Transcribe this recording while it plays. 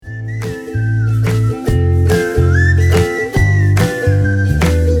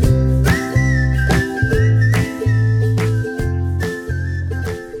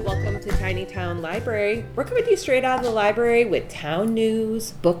coming to you straight out of the library with town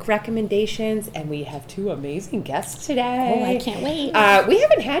news, book recommendations, and we have two amazing guests today. Oh, I can't wait. We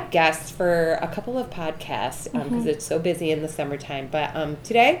haven't had guests for a couple of podcasts because it's so busy in the summertime. But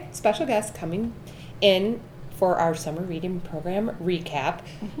today, special guest coming in for our summer reading program recap.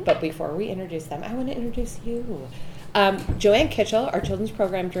 But before we introduce them, I want to introduce you. JoAnn Kitchell, our children's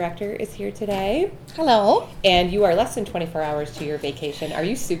program director, is here today. Hello. And you are less than 24 hours to your vacation. Are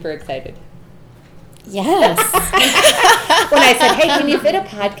you super excited? Yes. When I said, hey, can you fit a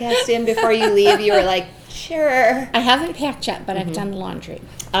podcast in before you leave? You were like, sure. I haven't packed yet, but I've done the laundry.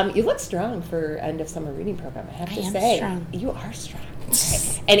 You look strong for end of summer reading program, I have to am say. Strong. You are strong.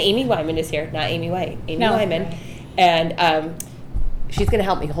 Okay. And Amy Wyman is here, not Amy White. Amy No. Wyman. And she's going to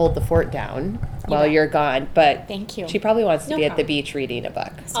help me hold the fort down while you're gone. But thank you. She probably wants to No be at the problem. beach reading a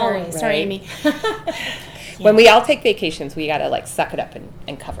book. Sorry, Right? sorry, Amy. When we all take vacations, we got to suck it up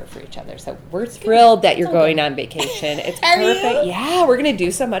and cover for each other. So we're thrilled that you're going on vacation. It's perfect. You? Yeah, we're going to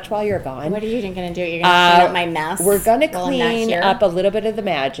do so much while you're gone. What are you going to do? You're going to clean up my mess? We're going to while I'm not clean here? up a little bit of the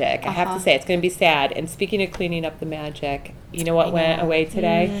magic. I have to say, it's going to be sad. And speaking of cleaning up the magic, you know what went away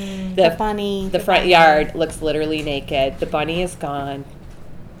today? The bunny. The front yard looks literally naked. The bunny is gone.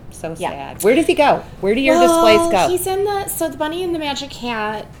 So Yeah. sad. Where does he go? Where do your displays go? He's in the bunny in the magic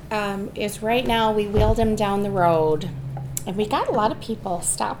hat is right now. We wheeled him down the road, and we got a lot of people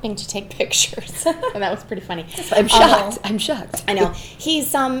stopping to take pictures, and that was pretty funny. I'm shocked. I'm shocked. I know.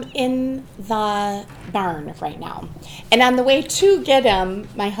 He's in the barn right now, and on the way to get him,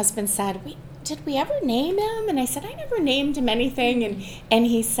 my husband said, "Did we ever name him?" And I said, "I never named him anything." And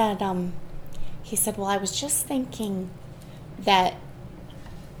he said, "Well, I was just thinking that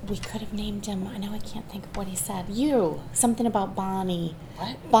we could have named him." I know I can't think of what he said. Something about Bonnie.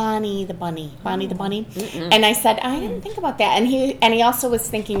 What? Bonnie the bunny. Bonnie the bunny. And I said, I didn't think about that. And he also was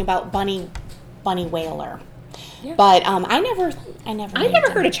thinking about Bunny Whaler. Yeah. But I never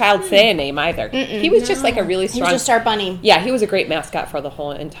heard a child say a name either. He was just like a really strong. He was just our bunny. Yeah, he was a great mascot for the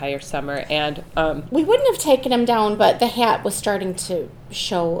whole entire summer, and we wouldn't have taken him down, but the hat was starting to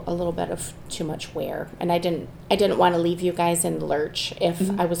show a little bit of too much wear, and I didn't want to leave you guys in the lurch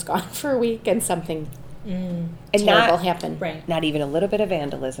if I was gone for a week and something terrible happened. Right. Not even a little bit of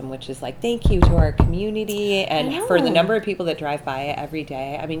vandalism, which is thank you to our community and for the number of people that drive by it every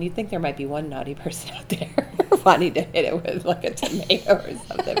day. I mean, you'd think there might be one naughty person out there wanting to hit it with a tomato or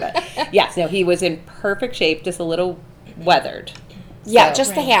something. But yes, no, he was in perfect shape, just a little weathered. Yeah,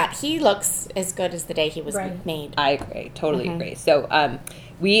 just the hat. He looks as good as the day he was made. I agree. Totally agree. So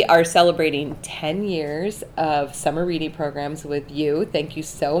we are celebrating 10 years of summer reading programs with you. Thank you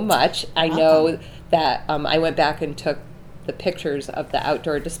so much. I know that I went back and took the pictures of the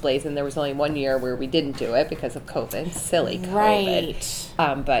outdoor displays, and there was only 1 year where we didn't do it because of COVID. Silly COVID. Right.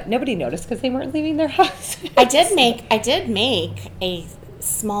 But nobody noticed because they weren't leaving their house. I did make a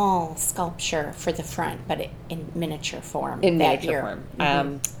small sculpture for the front, but in miniature form. In that miniature year. form.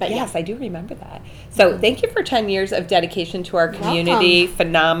 But yes, yeah. I do remember that. So thank you for 10 years of dedication to our community. Welcome.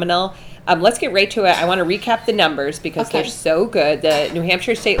 Phenomenal. Let's get right to it. I want to recap the numbers because they're so good. The New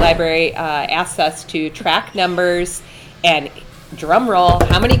Hampshire State Library asked us to track numbers, and drum roll,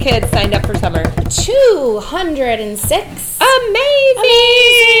 how many kids signed up for summer? 206. Amazing!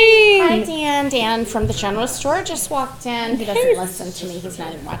 Hi, Dan. Dan from the general store just walked in. He doesn't listen to me. He's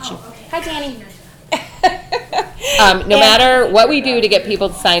not even watching. Hi, Danny. No matter what we do to get people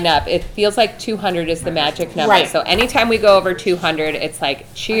to sign up, it feels like 200 is the magic number. Right. So anytime we go over 200, it's like,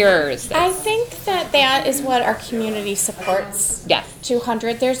 cheers. I think that is what our community supports. Yes.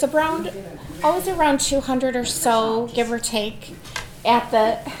 200. There's always around 200 or so, give or take, at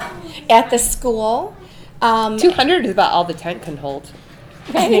the school. 200 is about all the tent can hold.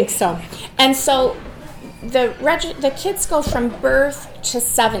 I think so. And so the kids go from birth to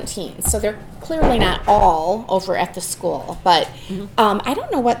 17, so they're clearly not all over at the school, but I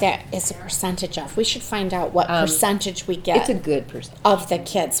don't know what that is a percentage of. We should find out what percentage we get. It's a good percentage of the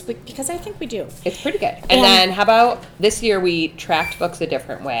kids, because I think we do. It's pretty good. And then how about this year we tracked books a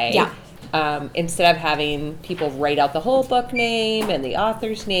different way. Yeah. Instead of having people write out the whole book name and the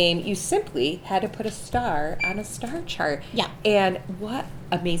author's name, you simply had to put a star on a star chart. Yeah. And what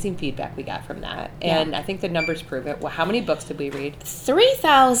amazing feedback we got from that. And I think the numbers prove it. Well, how many books did we read?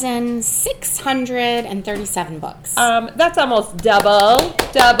 3,637 books. That's almost double.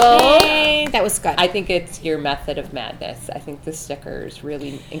 Yay, that was good. I think it's your method of madness. I think the stickers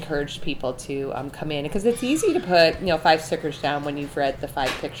really encouraged people to come in, because it's easy to put 5 stickers down when you've read the 5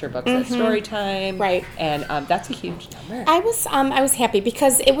 picture books at story time, right? And that's a huge number. I was happy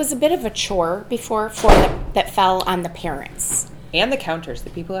because it was a bit of a chore before that fell on the parents and the counters. The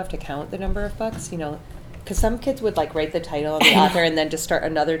people have to count the number of books. Because some kids would like write the title and the author and then just start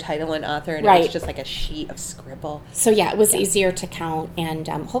another title and author, and it was just like a sheet of scribble. So it was easier to count, and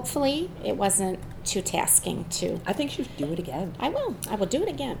hopefully it wasn't too tasking to. I think you should do it again. I will do it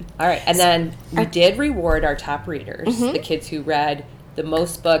again. All right, and then we did reward our top readers, the kids who read the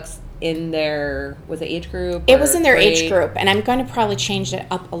most books in their, was it age group? It was in their age group, and I'm going to probably change it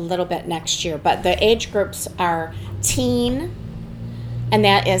up a little bit next year, but the age groups are teen, and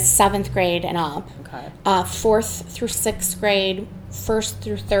that is 7th grade and up. Okay. 4th through 6th grade, 1st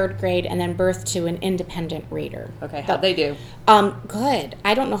through 3rd grade, and then birth to an independent reader. Okay, how'd they do? Good.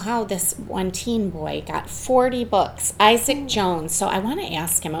 I don't know how this one teen boy got 40 books. Isaac Jones. So I want to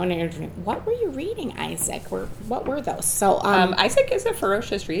ask him, what were you reading, Isaac? What were those? So Isaac is a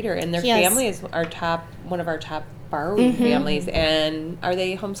ferocious reader, and their family is one of our top borrowing families. And are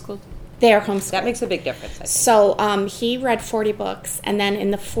they homeschooled? They are homeschooled. That makes a big difference, I think. So he read 40 books, and then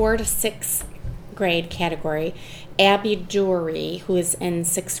in the 4th to 6th grade category, Abby Dury, who is in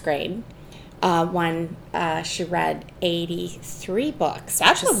 6th grade, she read 83 books.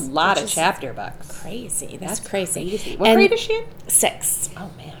 That's a lot of chapter books. Crazy. That's crazy. What grade is she in? 6.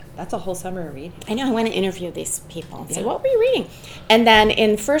 Oh, man. That's a whole summer of reading. I know. I want to interview these people and say, what were you reading? And then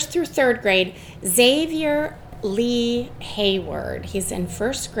in 1st through 3rd grade, Xavier Lee Hayward. He's in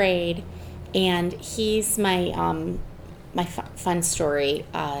 1st grade, and he's my fun story,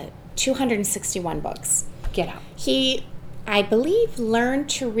 261 books. Get out. He, I believe, learned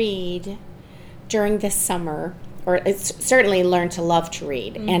to read during this summer, or it's certainly learned to love to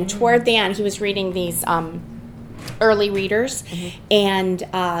read. And toward the end, he was reading these early readers, and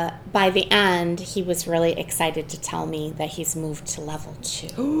by the end, he was really excited to tell me that he's moved to level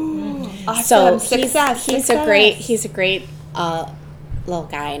 2. Awesome. So he's a great little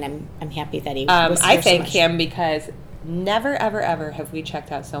guy, and I'm happy that he was here. I thank him because never, ever, ever have we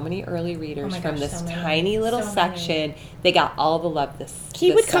checked out so many early readers from this tiny little section. They got all the love this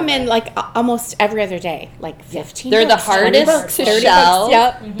would come summer. in like almost every other day, like 15 They're books, the hardest to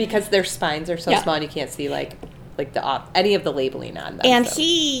shelve because their spines are so small and you can't see like any of the labeling on them. And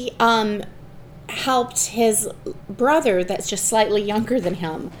he helped his brother that's just slightly younger than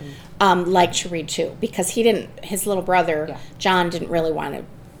him like to read too, because his little brother John didn't really want to.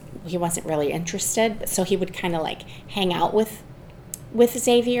 He wasn't really interested, so he would kind of like hang out with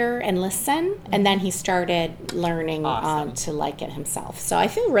Xavier and listen, and then he started learning to like it himself. So I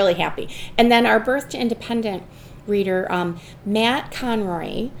feel really happy. And then our Birth to Independent reader, Matt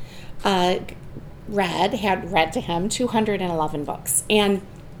Conroy, had read to him 211 books. And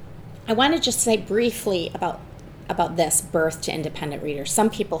I want to just say briefly about this Birth to Independent reader. Some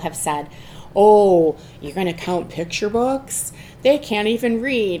people have said, oh, you're going to count picture books? They can't even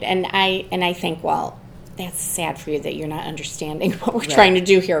read. And I think, well, that's sad for you that you're not understanding what we're trying to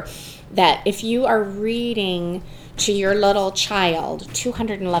do here. That if you are reading to your little child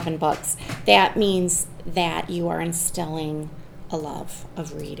 211 books, that means that you are instilling a love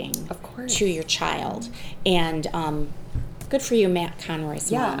of reading to your child. And good for you, Matt Conroy's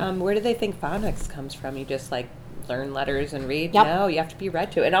mom. Where do they think phonics comes from? You just like learn letters and read? Yep. No, you have to be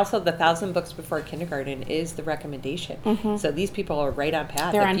read to. And also the 1,000 books before kindergarten is the recommendation. So these people are right on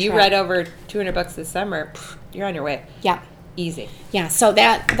path. They're if on you track. read over 200 books this summer, you're on your way. Yeah. Easy. Yeah, so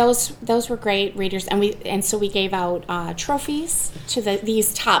those were great readers, and so we gave out trophies to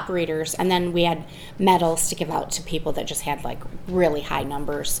these top readers, and then we had medals to give out to people that just had like really high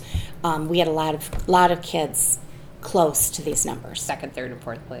numbers. We had a lot of kids close to these numbers. 2nd, 3rd, and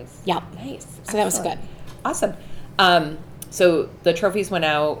 4th place. Yep. Nice. So that was good. Awesome. So the trophies went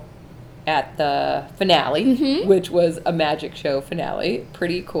out at the finale, which was a magic show finale.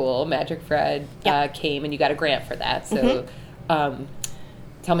 Pretty cool. Magic Fred came, and you got a grant for that. So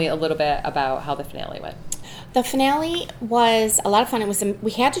tell me a little bit about how the finale went. The finale was a lot of fun.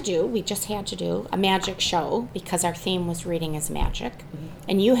 We just had to do a magic show because our theme was reading as magic.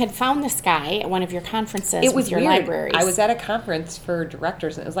 And you had found this guy at one of your conferences It was with your weird. libraries. I was at a conference for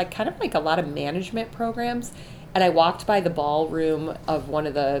directors, and it was like kind of like a lot of management programs. And I walked by the ballroom of one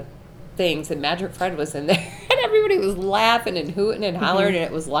of the things, and Magic Fred was in there, and everybody was laughing and hooting and hollering, and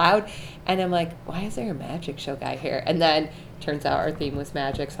it was loud. And I'm like, why is there a magic show guy here? And then turns out our theme was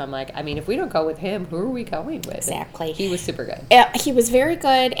magic, so I'm like, I mean, if we don't go with him, who are we going with? Exactly. He was super good. He was very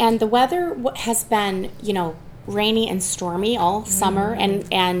good, and the weather has been, rainy and stormy all summer,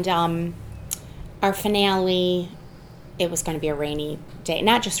 and our finale, it was going to be a rainy day,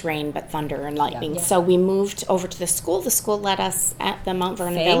 not just rain, but thunder and lightning. So we moved over to the school. The school let us, at the Mount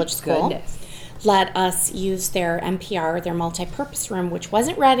Vernon Village School, let us use their MPR, their multi-purpose room, which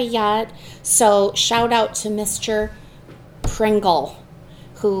wasn't ready yet. So shout out to Mr. Pringle,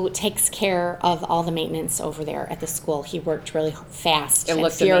 who takes care of all the maintenance over there at the school. He worked really fast It and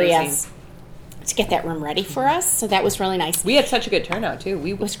looks furious amazing. to get that room ready for us. So that was really nice. We had such a good turnout, too.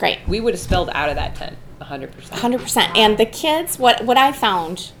 It was great. We would have spilled out of that tent 100%. 100%. And the kids, what I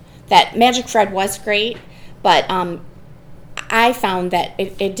found, that Magic Fred was great, but I found that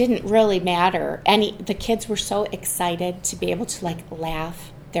it didn't really matter. The kids were so excited to be able to like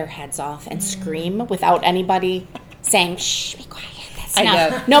laugh their heads off and scream without anybody saying, "Shh, be quiet." I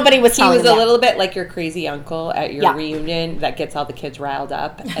know. Nobody was telling He was them a that. little bit like your crazy uncle at your Yeah. reunion that gets all the kids riled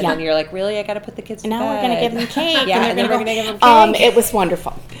up. And then you're like, really? I got to put the kids to Now bed. we're going to give them cake. Yeah, and then we're going to give them cake. It was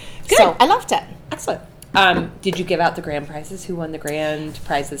wonderful. Good. So I loved it. Excellent. Did you give out the grand prizes? Who won the grand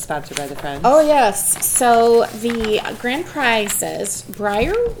prizes sponsored by the Friends? Oh, yes. So the grand prizes,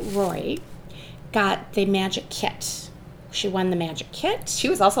 Briar Roy got the magic kit. She won the magic kit. She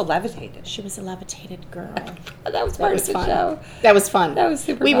was also levitated. She was a levitated girl. That was part of the fun. show. That was fun. That was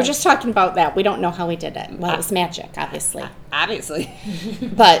super We fun. were just talking about that. We don't know how we did it. Well, it was magic, obviously. Obviously.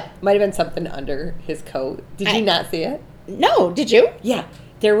 But Might have been something under his coat. Did you not see it? no, did you? Yeah.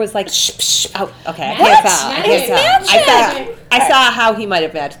 There was like... Oh, okay. I What? can't tell. I It's can't tell. magic. I saw how he might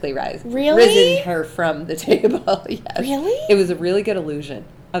have magically Really? risen her from the table. Yes. Really? It was a really good illusion.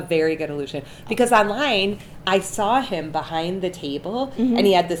 A very good illusion. Because online, I saw him behind the table, and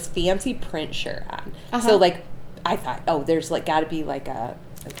he had this fancy print shirt on. So, like, I thought, oh, there's like got to be like a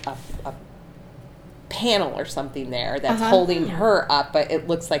panel or something there that's holding her up, but it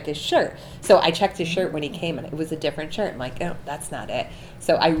looks like his shirt. So I checked his shirt when he came, and it was a different shirt. I'm like, oh, that's not it.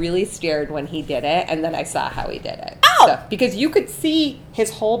 So I really stared when he did it, and then I saw how he did it. Oh! So, because you could see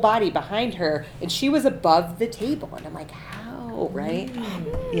his whole body behind her, and she was above the table, and I'm like, how, right?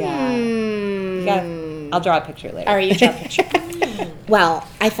 Yeah. You gotta, I'll draw a picture later. All right, you draw a picture. Well,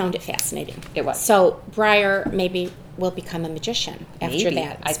 I found it fascinating. It was. So Briar maybe will become a magician after Maybe.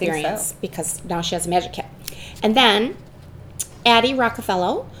 that I think so. experience because now she has a magic kit. And then Addie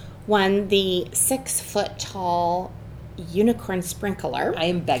Rockefeller won the 6-foot-tall unicorn sprinkler. I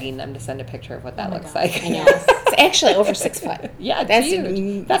am begging them to send a picture of what that looks like. I know. It's actually over 6 foot. Yeah, That's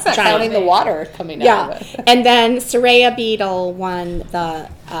huge. That's not giant. counting the water coming out of it. And then Soraya Beadle won the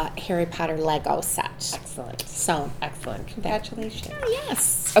Harry Potter Lego set. Excellent. So, Excellent. Congratulations.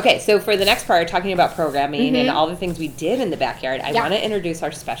 yes. Okay, so for the next part, talking about programming and all the things we did in the backyard, I Yeah. want to introduce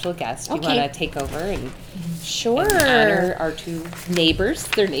our special guest. Do you Okay. want to take over and Sure. honor our two neighbors?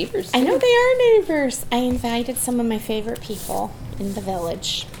 They're neighbors. I know they are neighbors. I invited some of my favorite people in the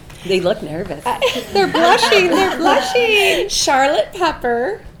village. They look nervous. They're blushing. They're blushing. Charlotte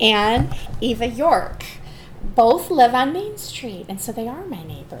Pepper and Eva York both live on Main Street, and so they are my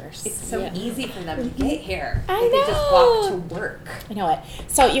neighbors. It's so easy for them to get here. I They can just walk to work. I know it.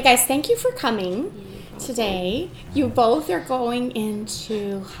 So, you guys, thank you for coming today. You both are going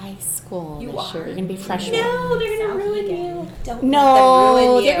into high school this year. You're going to be freshmen. No, they're going to ruin you. Don't No, let them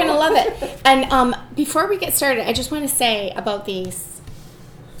ruin they're you. going to love it. And before we get started, I just want to say about these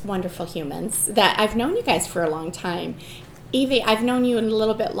wonderful humans that I've known you guys for a long time. Evie, I've known you a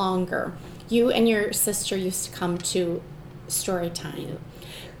little bit longer. You and your sister used to come to story time.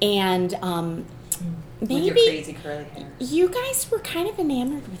 And With your maybe crazy curly hair. you guys were kind of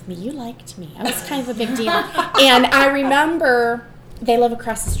enamored with me. You liked me. I was kind of a big deal. And I remember they live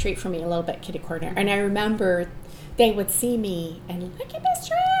across the street from me, a little bit kitty corner. And I remember they would see me and look at Miss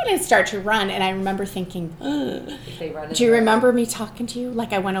JoAnn and start to run. And I remember thinking, If they run do you remember me talking to you?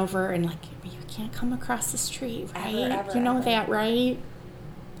 Like I went over and like, you can't come across the street, right? Ever, you know ever. that, right?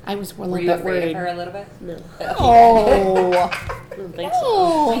 I was a Were little you bit afraid worried. of her a little bit? Oh.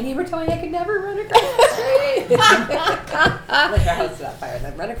 My neighbor told me I could never run across the street. Like our house is on fire,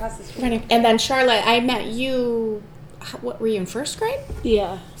 then run across the street. And then Charlotte, I met you. What were you in first grade?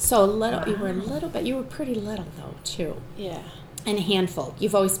 Yeah. So little, you were a little bit. You were pretty little though too, Yeah. and a handful.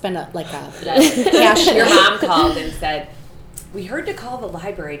 You've always been a Your cashier. mom called and said, we heard to call the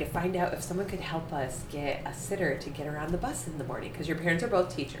library to find out if someone could help us get a sitter to get her on the bus in the morning because your parents are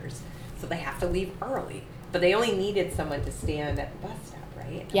both teachers, so they have to leave early. But they only needed someone to stand at the bus stop,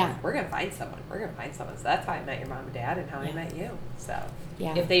 right? And Yeah. I'm like, we're going to find someone. We're going to find someone. So that's how I met your mom and dad and how I met you. So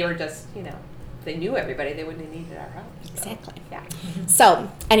Yeah. if they were just, if they knew everybody, they wouldn't have needed our help. So, Exactly. Yeah. So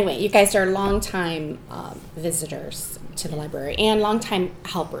anyway, you guys are longtime visitors to the library and longtime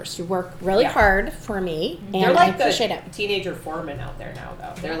helpers. You work really Yeah. hard for me, and They're like I appreciate the it. teenager foreman out there now,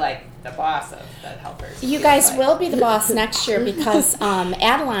 though. They're like the boss of the helpers. You guys will be the boss next year because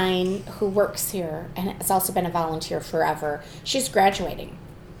Adeline, who works here and has also been a volunteer forever, she's graduating.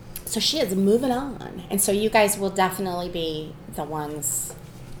 So she is moving on. And so you guys will definitely be the ones.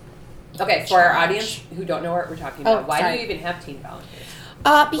 Okay, for our audience who don't know what we're talking about, why sorry. do you even have teen volunteers?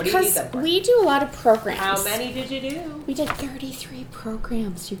 Because we do a lot of programs. How many did you do? We did 33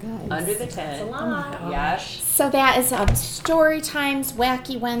 programs, you guys. Under the 10. That's a lot. Oh yes. So that is story times,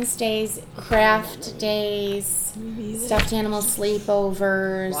 wacky Wednesdays, craft days, stuffed animal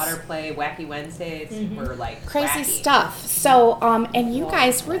sleepovers, Water play, wacky Wednesdays. Were like crazy wacky. stuff. So, and you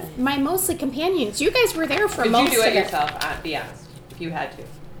guys were my mostly companions. You guys were there for Could most you do of it yourself? Be honest. If you had to.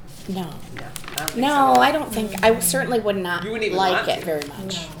 No. No. I don't think No, so. I don't think. I certainly would not You wouldn't even like want it to. very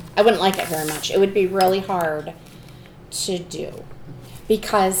much. I wouldn't like it very much. It would be really hard to do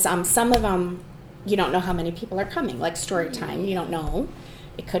because some of them, you don't know how many people are coming. Like story time, you don't know.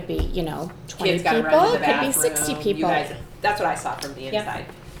 It could be, 20 Kids gotta people. run to It the could be bathroom. 60 people. You guys, that's what I saw from the Yep. inside.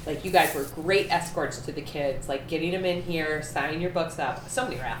 Like, you guys were great escorts to the kids, like getting them in here, signing your books up. So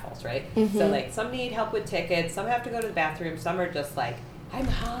many raffles, right? So, like, some need help with tickets, some have to go to the bathroom, some are just like, I'm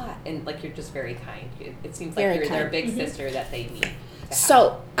hot. And, like, you're just very kind. It seems like Very you're their kind. big sister that they need.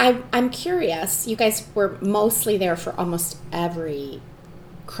 So I'm curious. You guys were mostly there for almost every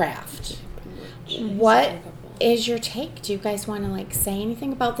craft. What is your take? Do you guys want to say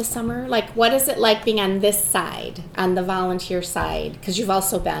anything about the summer? Like, what is it like being on this side, on the volunteer side? Because you've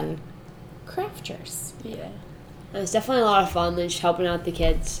also been crafters. Yeah. It's definitely a lot of fun, just helping out the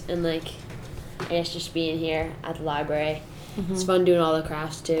kids and, I guess just being here at the library. It's fun doing all the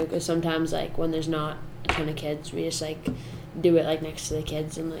crafts, too, because sometimes, when there's not a ton of kids, we just, do it, next to the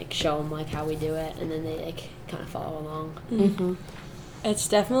kids and, show them, how we do it, and then they, kind of follow along. It's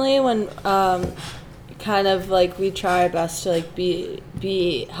definitely when, kind of, we try our best to,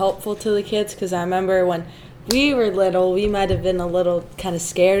 be helpful to the kids, because I remember when we were little, we might have been a little kind of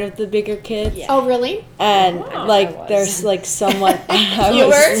scared of the bigger kids. Yeah. Oh, really? And, there's, someone... I You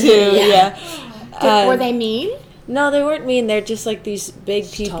was were? too, yeah. Were they mean? No, they weren't mean. They're just, these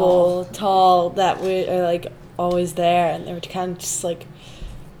big people, tall that are, always there, and they were kind of just, a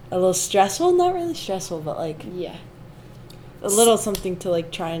little stressful. Not really stressful, but, Yeah. a little something to,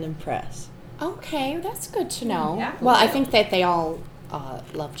 try and impress. Okay, that's good to know. Yeah. Well, I think that they all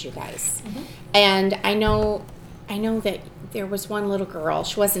loved you guys, and I know that there was one little girl.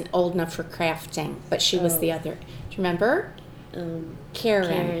 She wasn't old enough for crafting, but she was the other. Do you remember?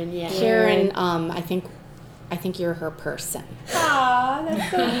 Karen. yeah. Karen. I think you're her person. Aw,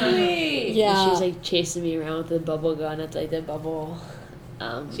 that's so sweet. Yeah. And she's, chasing me around with the bubble gun. It's, the bubble...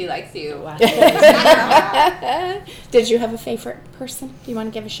 She likes you. Did you have a favorite person? Do you want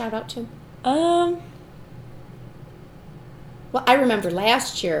to give a shout out to? Well, I remember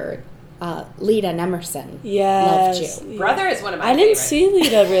last year, Lita and Emerson Yes. loved you. Brother is one of my I didn't favorites. see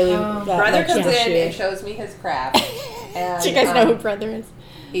Lita really that Brother much comes this in year. and shows me his craft. And, Do you guys know who Brother is?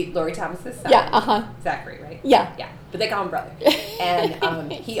 Lori Thomas's son. Yeah, Zachary, right? Yeah. Yeah. But they call him Brother.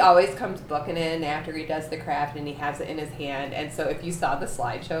 And he always comes booking in after he does the craft and he has it in his hand. And so if you saw the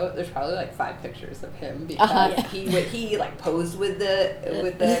slideshow, there's probably 5 pictures of him because he posed with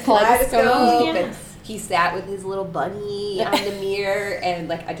the kaleidoscope and he sat with his little bunny on the mirror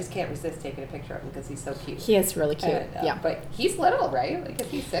and I just can't resist taking a picture of him because he's so cute. He is really cute. And, but he's little, right? Is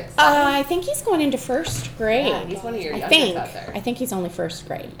he 6? I think he's going into first grade. Yeah, he's one of your youngest out there. I think he's only first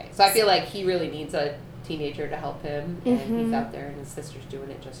grade. Okay. So I feel like he really needs a teenager to help him, and he's out there, and his sister's doing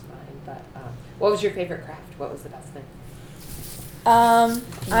it just fine. But what was your favorite craft? What was the best thing?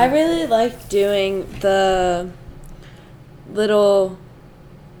 I really liked doing the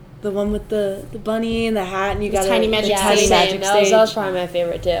one with the bunny and the hat, and you got Tiny Magic Yeah, Stage. same. That was probably my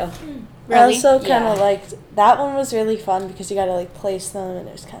favorite, too. I also kind Yeah. of liked that one. Was really fun because you got to place them, and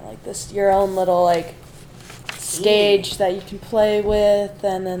there's kind of this your own little stage that you can play with,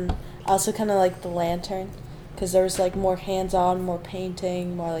 and then I also kind of like the lantern because there was more hands-on, more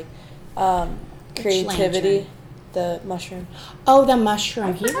painting, more creativity. lantern? The mushroom. Oh, the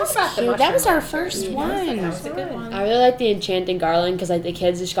mushroom. He forgot was about the cute. That was mushroom our lantern. first That one. was a good one. I really like the enchanted garland because the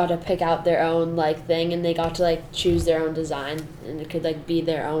kids just got to pick out their own thing, and they got to choose their own design, and it could be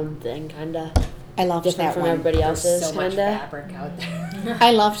their own thing, kind of I loved different that from one. everybody There's else's, so much kind of. fabric out there.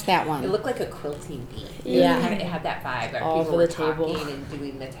 I loved that It one. looked like a quilting bee. Yeah. It had that vibe where All people for were the table. talking and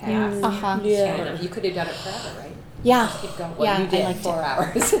doing the tasks. Uh-huh. Yeah. And you could have done it forever, right? Yeah. Keep going. Yeah, you I did liked 4 it.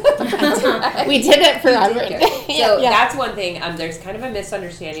 hours. We did it forever. So Yeah. that's one thing. There's kind of a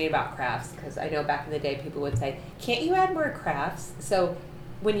misunderstanding about crafts because I know back in the day people would say, "Can't you add more crafts?" So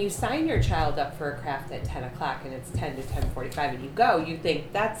when you sign your child up for a craft at 10 o'clock and it's 10 to 10:45 and you go, you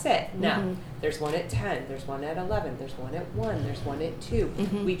think, that's it. No. There's one at 10, there's one at 11, there's one at 1, there's one at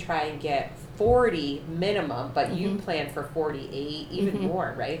 2. We try and get 40 minimum, but you plan for 48, even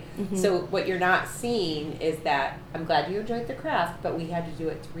more, right? So what you're not seeing is that, I'm glad you enjoyed the craft, but we had to do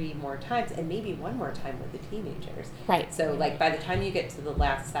it 3 more times and maybe 1 more time with the teenagers. Right. So like by the time you get to the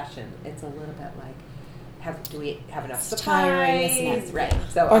last session, it's a little bit like, do we have enough supplies? Tiring, isn't it? Right.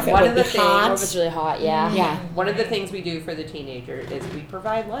 So Or if it one would of the be things, hot. Or if it's really hot, yeah. Yeah. one of the things we do for the teenager is we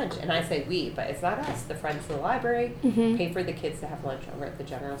provide lunch, and I say we, but it's not us. The friends of the library pay for the kids to have lunch over at the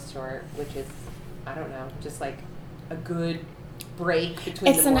general store, which is, I don't know, just like a good break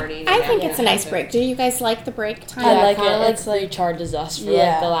between the morning. I think it's a nice break. Do you guys like the break time? I like kinda it. like It's like recharges us for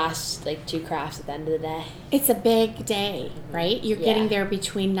like the last like 2 crafts at the end of the day. It's a big day, right? You're getting there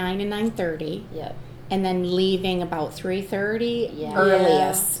between 9 and 9:30. Yep. And then leaving about 3:30 Yeah.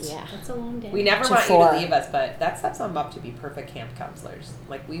 earliest. Yeah. That's a long day. We never To want 4. you to leave us, but that sets them up to be perfect camp counselors.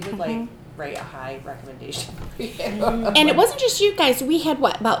 Like we would like write a high recommendation for you. And it wasn't just you guys. We had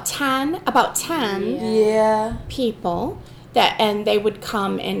about 10 Yeah. people that, and they would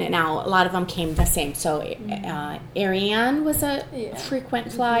come in and out. A lot of them came the same. So Ariane was a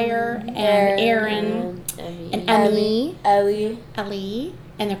frequent flyer, and Aaron, and Emmy, Ellie,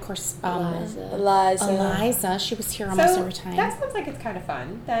 and of course Eliza. She was here almost every time. That sounds like it's kind of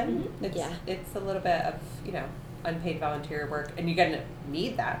fun. Then it's a little bit of unpaid volunteer work, and you're gonna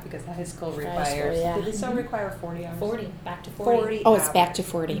need that because the high school requires. Do they still require 40 hours? 40, back to 40. Oh, it's back to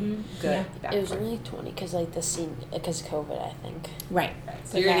 40. Good. Yeah. It was only like 20 because like because of COVID, I think. Right.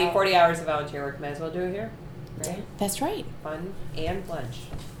 So you're gonna need 40 hours of volunteer work. Might as well do it here. Right. That's right. Fun and lunch.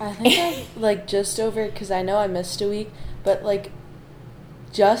 I think I like just over, because I know I missed a week, but like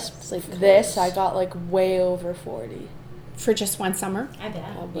just like this, close. I got like way over 40. For just one summer. I bet.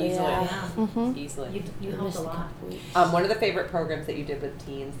 Easily. Yeah. Easily. You helped a lot. One of the favorite programs that you did with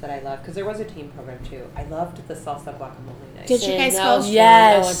teens that I love, because there was a teen program too. I loved the salsa guacamole night. Did you guys that go? was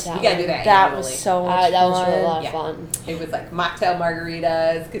Yes. fun. You gotta do that. That annually. was so much That was really a fun. lot of Yeah. fun. It was like mocktail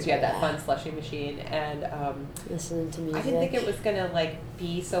margaritas because you had that fun slushy machine, and Listening to music. I didn't think it was gonna like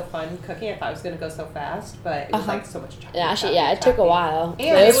be so fun cooking. I thought it was gonna go so fast, but it was like so much chocolate. Yeah, actually, it took a while. And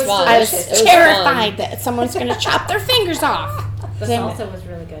it was it was fun. I was delicious. It was terrified that someone's going to chop their fingers off. The salsa was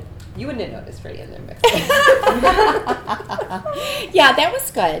really good. You wouldn't have noticed right in there mixed. Yeah, that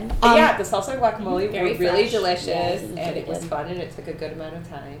was good. Yeah, the salsa guacamole Very were really fresh. delicious, Yeah, and it was good. fun, and it took a good amount of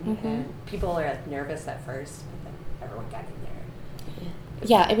time. And people are like, nervous at first, but then everyone got in there.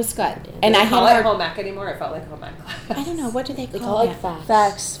 Yeah, it was good. Do And they I call it had home ec anymore? It felt like home ec class. I don't know, what do they They call call it it? like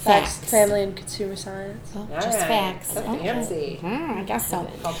Facts, Facts. family and consumer science. Oh, All just right. facts. So Okay. fancy. I guess so.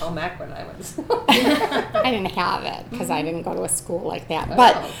 Called home ec when I was. I didn't have it because I didn't go to a school like that.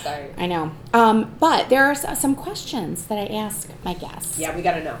 But Oh, sorry. I know. But there are some questions that I ask my guests. Yeah, we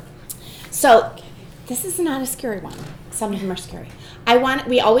gotta know. So this is not a scary one. Some of them are scary.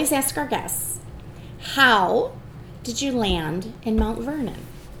 We always ask our guests, how did you land in Mount Vernon?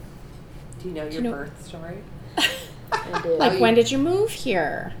 Do you know your birth story? I do. Like, when did you move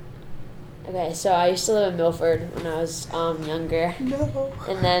here? Okay, so I used to live in Milford when I was younger. No.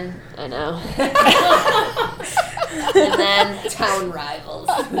 And then, I know. And then Town rivals.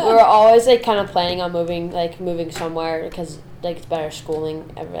 we were always like kind of planning on moving somewhere because like it's better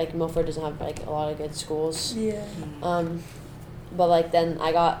schooling. Like Milford doesn't have like a lot of good schools. Yeah. But like then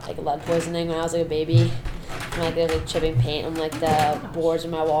I got like lead poisoning when I was like a baby. And like they were like chipping paint on like the boards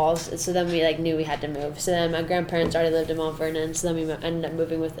of my walls. And so then we like knew we had to move. So then my grandparents already lived in Mount Vernon. So then we ended up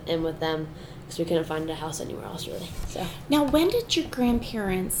moving in with them because we couldn't find a house anywhere else really. So Now, when did your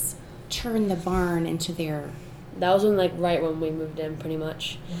grandparents turn the barn into their... that was right when we moved in pretty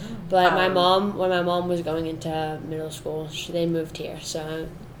much. But when my mom was going into middle school, they moved here. So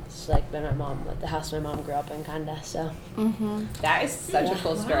it's like been the house my mom grew up in kinda. So That is such a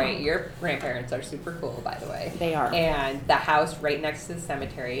cool story. Your grandparents are super cool, by the way. They are. And the house right next to the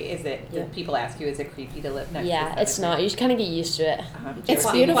cemetery, do people ask you, is it creepy to live next to the cemetery? it's not. You just kind of get used to it. It's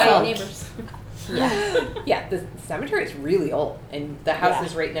Quiet beautiful. neighbors. Yeah, the cemetery is really old, and the house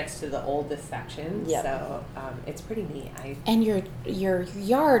is right next to the oldest section. Yep. So it's pretty neat. And your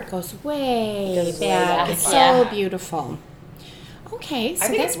yard goes way Goes way back. back, It's yeah. so beautiful. Okay, so I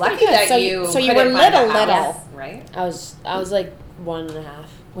think that's it's lucky pretty good. that So you so you couldn't were find a little house, right? I was like 1.5.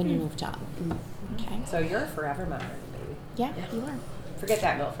 when you moved up. Okay. So you're a forever Mount Vernon baby. Yeah, you are. Forget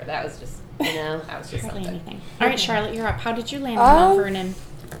that Milford. That was just You know. that was just Hardly something. anything. All right, Charlotte, you're up. How did you land in Mount Vernon?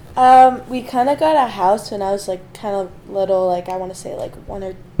 We kind of got a house when I was like kind of little, like I want to say like one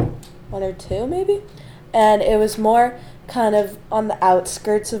or two maybe, and it was more kind of on the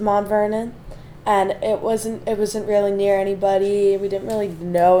outskirts of Mount Vernon, and it wasn't really near anybody. We didn't really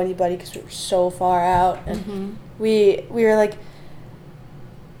know anybody because we were so far out, and we were like,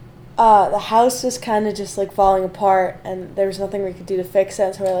 the house was kind of just like falling apart, and there was nothing we could do to fix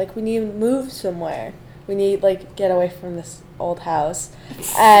it. So we're like, we need to move somewhere. We need like get away from this old house,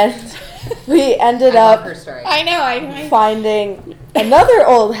 and we ended I love up her story. I know. finding another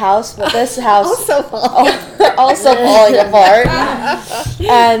old house, but this house Also falling also falling apart.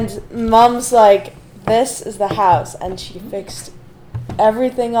 And Mom's like, this is the house, and she fixed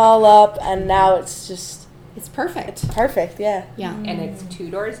everything all up, and now it's just It's perfect. perfect. Yeah. Yeah. And it's 2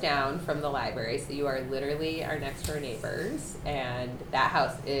 doors down from the library, so you are literally our next door neighbors. And that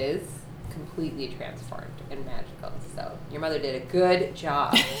house is completely transformed and magical. So your mother did a good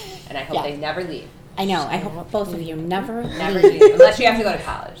job, and I hope Yeah. they never leave. I know. I hope both of you never Never leave. leave, unless you have to go to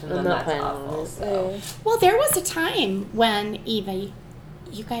college, and I'm then not that's planning on awful. it. So. Well, there was a time when, Eva,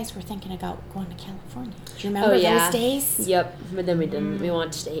 you guys were thinking about going to California. Do you remember those days? Yep, but then we didn't. We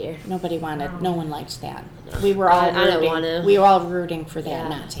wanted to stay here. Nobody wanted. No one liked that. We were all I rooting. didn't want to. We were all rooting for that Yeah.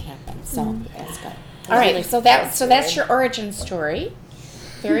 not to happen. So that's good. All right. like So that's your origin story.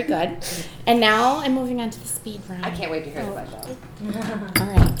 Very good. And now I'm moving on to the speed round. I can't wait to hear about that. All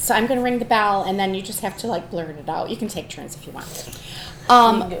right. So I'm going to ring the bell, and then you just have to like blurt it out. You can take turns if you want.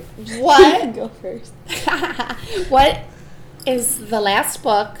 What? Go first. What is the last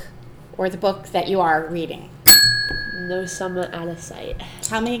book or the book that you are reading? No summit out of sight.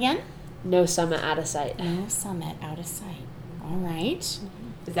 Tell me again. No summit out of sight. No summit out of sight. All right. Is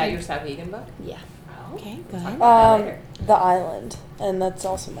that your South Egan book? Yeah. Okay, good. The Island, and that's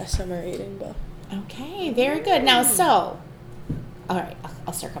also my summer reading book. Okay, very good. Now, so, all right,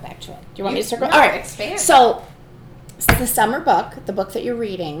 I'll circle back to it. Do you want me to circle? No, All right, expand. So, the summer book, the book that you're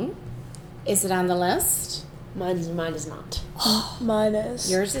reading, is it on the list? Mine is not. Mine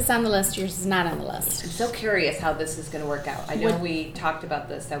is. Yours is on the list. Yours is not on the list. I'm so curious how this is going to work out. I know we talked about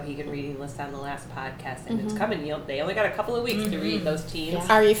the Souhegan reading list on the last podcast, and it's coming. They only got a couple of weeks to read those teens.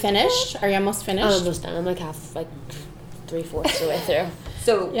 Yeah. Are you finished? Are you almost finished? I'm almost done. I'm like 3/4 the way through.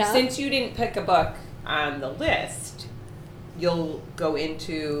 So Yeah. since you didn't pick a book on the list, you'll go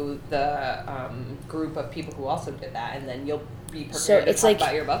into the group of people who also did that, and then you'll be prepared So to it's talk like-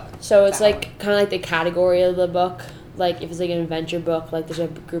 about your book. So Is it's that how like kind of like the category of the book. Like if it's like an adventure book, like there's a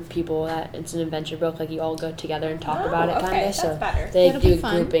group of people that it's an adventure book. Like you all go together and talk about it, okay, kind of. that's So better. they That'll be do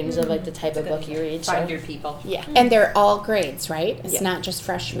fun. groupings of like the type of book you read. Find So your people. yeah, And they're all grades, right? It's Yeah. not just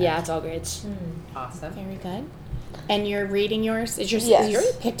freshmen. yeah, it's all grades. Awesome. Very good. And you're reading yours? Is yours? Yes. You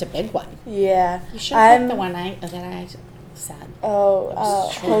already picked a big one. Yeah. You should have picked I'm- the one that I said.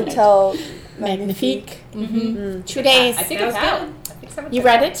 Hotel Magnifique. Mm-hmm. 2 days. I think That it's was good. good. I think someone You said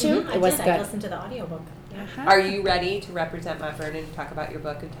read that. it too? I It was did. I good. listened to the audiobook. Yeah. Uh-huh. Are you ready to represent Mount Vernon and talk about your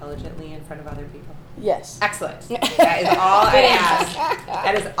book intelligently in front of other people? Yes. Excellent. That is all I ask.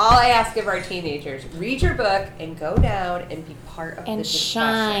 That is all I ask of our teenagers. Read your book and go down and be part of And the discussion.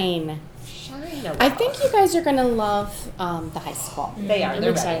 shine. Shine a I lot. think you guys are going to love the high school. They are. I'm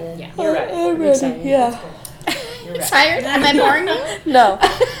They're excited. ready. Yeah, you're ready. I'm excited. ready. Yeah. You're ready. Tired? Am I boring you? No.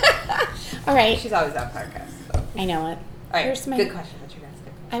 All right. She's always on podcast. So. I know it. All right. Here's my- Good question. What's your guys'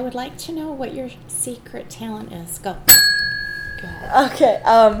 good question? I would like to know what your secret talent is. Go. Okay.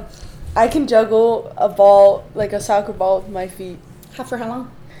 I can juggle a ball, like a soccer ball, with my feet. For how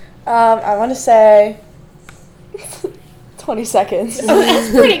long? I want to say 20 seconds. Oh, that's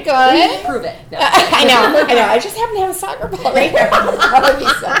pretty good. Prove it. No. I know. I just happen to have a soccer ball right here.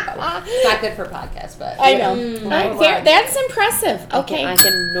 It's not good for podcasts, but I know. That's impressive. Okay. I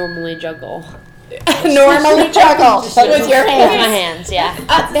can normally juggle Normally juggle with your with my hands. hands. Yeah.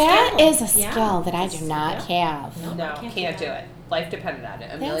 That is a Yeah. skill that I do not have. No, can't do it. Life depended on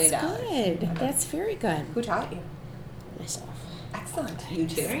it. $1 million. That's good. That's very good. Who taught you? Myself. Excellent. You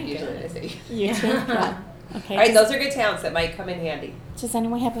too. Usually they say. You too. Yeah. Okay. All right, those are good talents that might come in handy. Does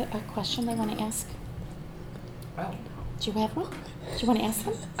anyone have a question they want to ask? Oh. Do you have one? Do you want to ask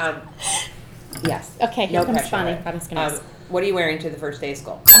them? Yes. Okay, here No comes pressure. Bonnie. Bonnie's going to ask. What are you wearing to the first day of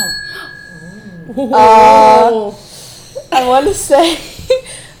school? I want to say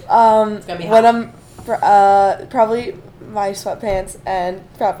gonna be when hot. I'm probably my sweatpants and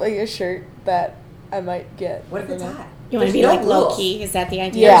probably a shirt that I might get. What if it's hot? You want to be There's no like low rules. key? Is that the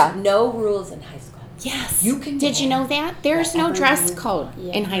idea? Yeah. There's no rules in high school. Yes. You can Did you know that? There's no whatever dress you code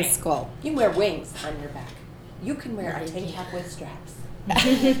want. in high Right. school. You can wear wings on your back. You can wear a tank top with straps.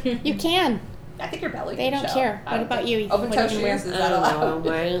 You can. I think your belly They can don't show. care. I What don't about think- you? Open What toe do you shoes, wear? is I that don't know what I'm allowed?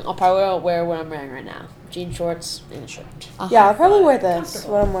 wearing. I'll probably wear what I'm wearing right now. jean shorts and a shirt. Yeah, I'll probably wear this,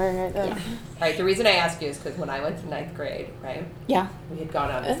 what I'm wearing right now. All right, the reason I ask you is because when I went to 9th grade, right, Yeah. we had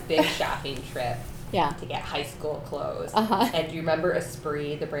gone on this big shopping trip Yeah. to get high school clothes. Uh-huh. And do you remember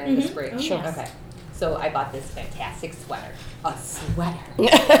Esprit, the brand Esprit? Sure. Yes. Okay. So I bought this fantastic sweater. A sweater.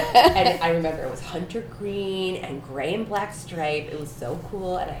 And I remember it was hunter green and gray and black stripe. It was so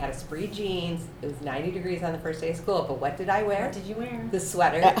cool. And I had Esprit jeans. It was 90 degrees on the first day of school. But what did I wear? What did you wear? The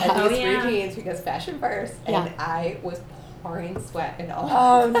sweater and the Oh, Esprit yeah. jeans because fashion first. Yeah. And I was pouring sweat and all.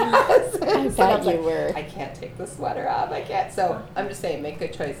 Oh, no. I So bet was you like, were. I can't take the sweater off. I can't. So I'm just saying, make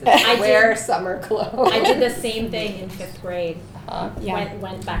good choices. I Wear did- summer clothes. I did the same thing in 5th grade. Yeah.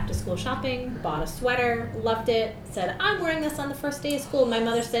 Went back to school shopping, bought a sweater, loved it, said, I'm wearing this on the first day of school. My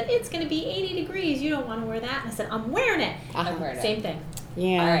mother said, it's going to be 80 degrees. You don't want to wear that. And I said, I'm wearing it. I'm wearing it. Same thing.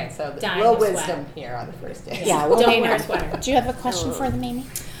 Yeah. All right, so Dying little to sweat. wisdom here on the first day. Yeah, well, Don't they wear a know. sweater. Do you have a question for them, Amy?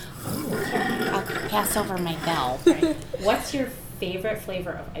 I'll pass over my bell. What's your favorite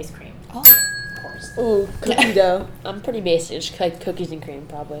flavor of ice cream? Oh, Of course. Ooh, cookie dough. I'm pretty basic, just like cookies and cream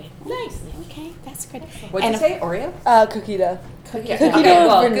probably. Nice. okay, that's good. What'd And you say? Oreo? Cookie dough. Okay, Cookie dough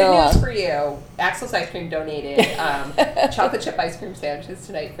well, with vanilla. good news for you. Axel's Ice Cream donated chocolate chip ice cream sandwiches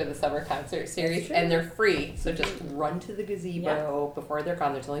tonight for the summer concert series, and they're free. So just run to the gazebo before they're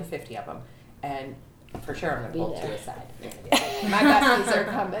gone. There's only 50 of them, and for sure I'm gonna pull two aside. You're gonna be like, my besties are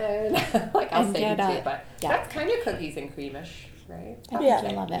coming. Like I'll And say get you a- too, but yeah. that's kind of cookies and creamish, right? I Yeah.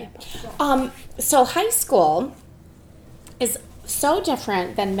 think you love it. So high school is so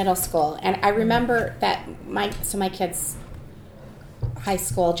different than middle school, and I remember that my kids' high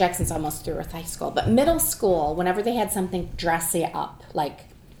school, Jackson's almost through with high school, but middle school, whenever they had something dressy up, like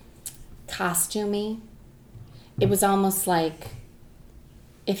costumey, it was almost like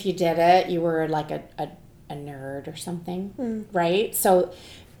if you did it, you were like a nerd or something, right? So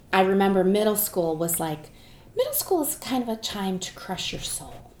I remember middle school is kind of a time to crush your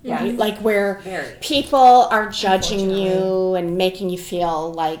soul. Yes. Right? Like where Very. people are judging you and making you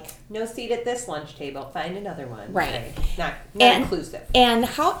feel like, No seat at this lunch table. Find another one. Right. Not And- inclusive. and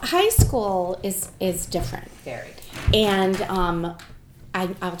how high school is different. Very. And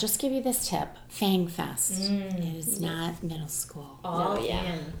I'll just give you this tip: Fang Fest. It is not middle school. All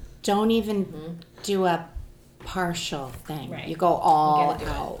yeah. in. Don't even do a partial thing. Right. You go all gotta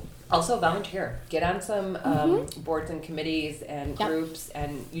do it. out. Also, volunteer. Get on some boards and committees and Yep. groups,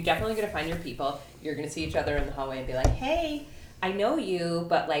 and you're definitely going to find your people. You're going to see each other in the hallway and be like, hey, I know you,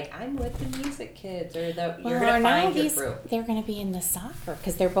 but like I'm with the music kids, or you're going to now find your group. they're going to be in the soccer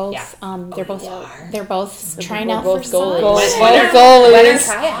because they're both Yeah. they're both trying We're out both for goalies. soccer. When are goalies.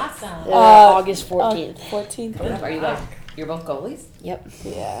 tryouts? Awesome. August 14th. 14th. Are you like, you're both goalies? Yep.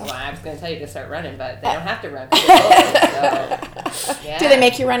 Yeah. Well, I was going to tell you to start running, but they don't have to run. 'Cause they're goalies, so, yeah. Do they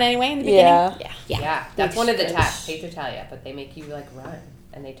make you run anyway in the beginning? Yeah. Yeah, that's one of the Yes. tests. Hate to tell you, but they make you like run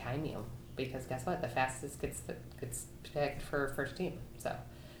and they time you because guess what? The fastest gets picked for first team. So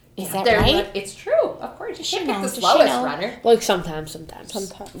Is that they're right? it's true. Of course, you Does she can't pick know? the Does she slowest know? runner. Like sometimes. Sometimes.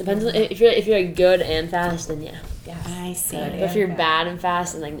 Depends on, if you're like good and fast, then yeah. Yes. I see. Good. But if you're bad and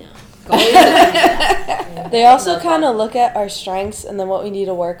fast, then like no. Goalies- They also kind of look at our strengths and then what we need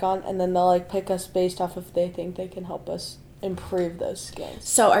to work on, and then they'll like pick us based off if they think they can help us improve those skills.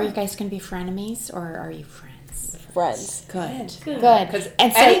 So are you guys going to be frenemies or are you friends? Friends. Good. Because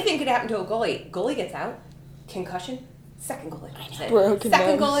And so anything could happen to a goalie. Goalie gets out, concussion. Second goalie comes in. Broken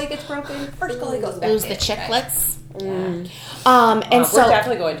Second nose. goalie gets broken. First goalie goes back. lose in. the chicklets. Mm. And We're so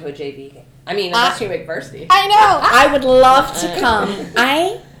definitely going to a JV game. I mean, unless you make varsity. I know. I would love to come.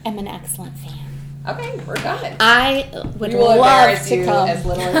 I am an excellent fan. Okay, we're coming. I would We will love embarrass to you come. as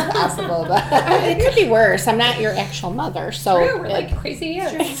little as possible, but It could be worse. I'm not your actual mother, so we're like crazy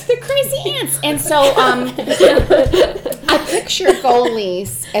ants. it's the crazy ants. And so I picture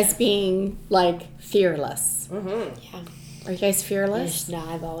goalies as being like fearless. Mm-hmm. Are you guys fearless? Just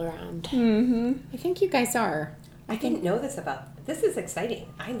dive all around. Mm-hmm. I think you guys are. I didn't know this about. This is exciting.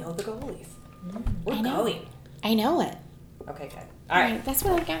 I know the goalies. We're I know. going. I know it. Okay, good. All right. That's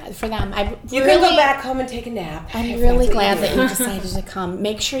what I got for them. You can go back home and take a nap. I'm if really that's what glad you that do. you decided to come.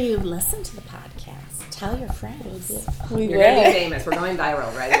 Make sure you listen to the podcast. Tell your friends. We You're going to be will. famous. We're going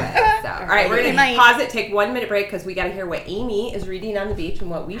viral right away. So, all right, we're going to Night. pause it, take 1 minute break because we got to hear what Amy is reading on the beach and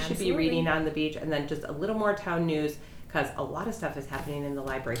what we should be Absolutely. reading on the beach, and then just a little more town news because a lot of stuff is happening in the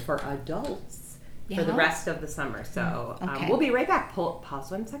library for adults for the Yeah. rest of the summer. So Okay. we'll be right back.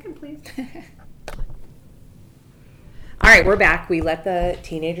 Pause 1 second, please. All right, we're back. We let the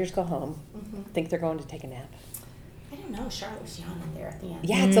teenagers go home. Think they're going to take a nap. I don't know. Charlotte was yawning there at the end.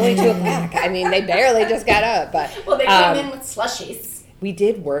 Yeah, it's only 2 o'clock. I mean, they barely just got up, but Well, they came in with slushies. we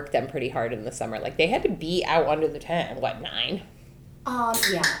did work them pretty hard in the summer. Like, they had to be out under the tent at, 9?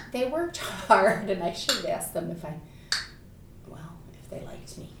 Yeah, they worked hard, and I should have asked them if they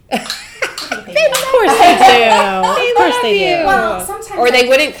liked me. Of course they do. Of course they do. Well, sometimes Or they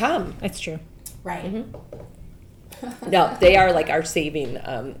wouldn't come. That's true. Right. No, they are like our saving,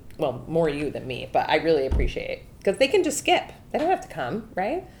 more you than me, but I really appreciate it. Because they can just skip. They don't have to come,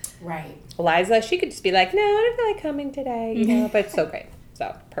 right? Right. Eliza, she could just be like, no, I don't feel like coming today, but it's so great.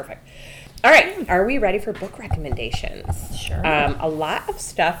 So, perfect. All right, are we ready for book recommendations? Sure. A lot of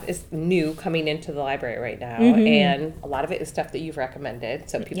stuff is new coming into the library right now, and a lot of it is stuff that you've recommended,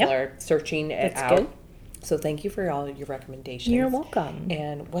 so people are searching it out. Good. So thank you for all your recommendations. You're welcome.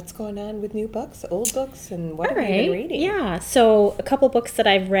 And what's going on with new books, old books, and what have you been reading? Yeah, so a couple books that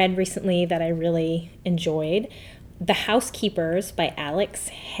I've read recently that I really enjoyed. The Housekeepers by Alex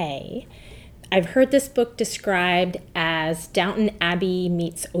Hay. I've heard this book described as Downton Abbey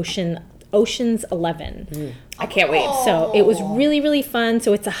meets Ocean's 11. I can't wait. So it was really, really fun.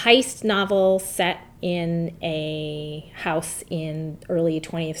 So it's a heist novel set in a house in early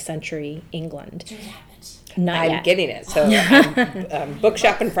 20th century England. Do you have it? Not I'm yet. getting it. So I'm book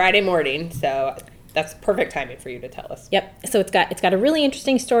shopping Friday morning, so that's perfect timing for you to tell us. Yep. So it's got a really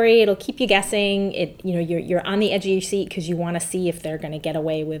interesting story. It'll keep you guessing. You're on the edge of your seat because you want to see if they're going to get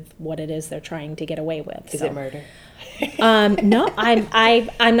away with what it is they're trying to get away with. Is it murder? No,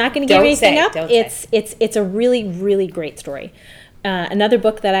 I'm not going to give anything up. It's a really, really great story. Another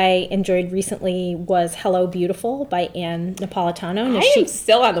book that I enjoyed recently was Hello Beautiful by Ann Napolitano. I am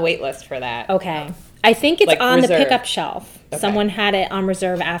still on the wait list for that. Okay. I think it's Like on reserve. the pickup shelf. Okay. Someone had it on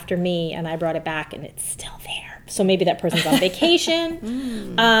reserve after me, and I brought it back, and it's still there. So maybe that person's on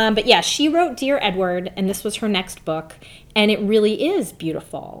vacation. But yeah, she wrote Dear Edward, and this was her next book, and it really is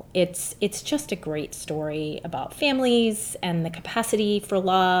beautiful. It's just a great story about families and the capacity for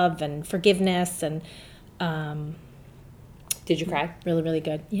love and forgiveness, and Did you cry? really, really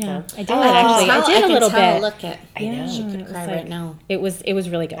good. Yeah, I did Oh, actually. I did a little bit. Look at. I know. She could It was cry like- right now. It was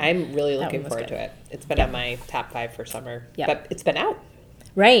really good. I'm really That looking one was forward good. to it. It's been on my top 5 for summer. Yep. But it's been out.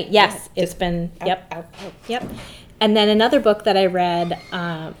 Right. Yes, Yeah, it's been. Out, Yep. out. Yep. And then another book that I read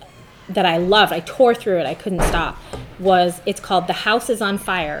that I loved, I tore through it, I couldn't stop, it's called The House is on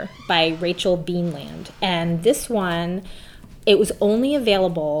Fire by Rachel Beanland. And this one, it was only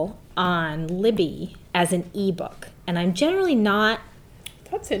available on Libby as an ebook. And I'm generally not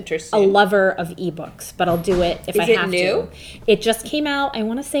That's a interesting. lover of ebooks, but I'll do it if I Is it have new? to. It just came out, I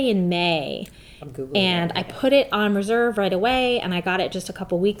want to say in May. I'm Googling And it I right now. put it on reserve right away, and I got it just a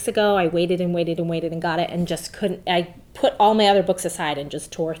couple weeks ago. I waited and waited and waited and got it, and just couldn't. I put all my other books aside and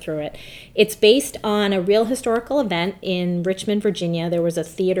just tore through it. It's based on a real historical event in Richmond, Virginia. There was a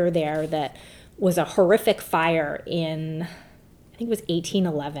theater there that was a horrific fire in, I think it was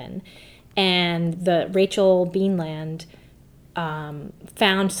 1811, and the Rachel Beanland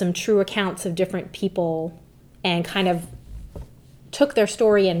found some true accounts of different people and kind of took their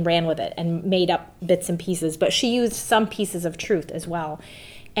story and ran with it and made up bits and pieces, but she used some pieces of truth as well.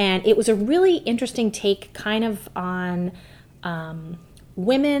 And it was a really interesting take kind of on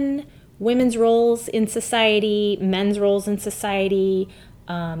women's roles in society, men's roles in society.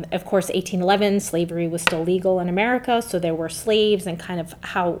 Of course, 1811, slavery was still legal in America, so there were slaves and kind of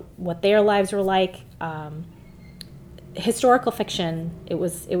what their lives were like. Historical fiction. It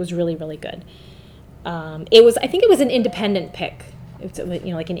was really, really good. I think it was an independent pick. It's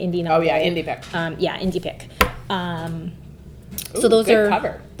like an indie novel. Oh, yeah, indie pick. Indie pick. Ooh, So those good are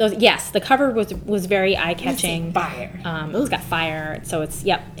cover. those. Yes, the cover was very eye catching. Fire. It's got fire. So it's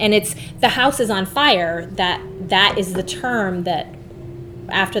and it's the house is on fire. That is the term that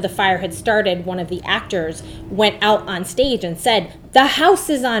after the fire had started, one of the actors went out on stage and said, "The house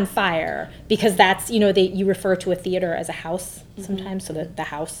is on fire," because that's you refer to a theater as a house sometimes. So the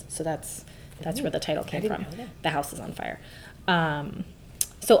house. So that's where the title came from. The house is on fire.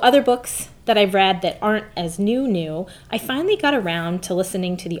 So other books that I've read that aren't as new, I finally got around to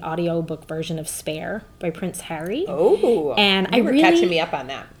listening to the audiobook version of Spare by Prince Harry. Oh, And you I were really- catching me up on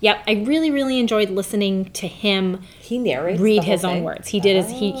that. Yep, I really, really enjoyed listening to him He narrates read the whole his own thing? words. He did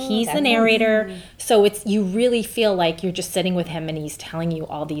he's the that's narrator, so you really feel like you're just sitting with him and he's telling you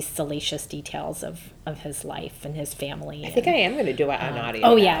all these salacious details of his life and his family. I think I am going to do it on audio.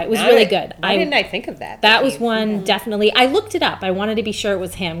 Oh, now. yeah, it was Now really that- good. Why didn't I think of that? That was one definitely. I looked it up. I wanted to be sure it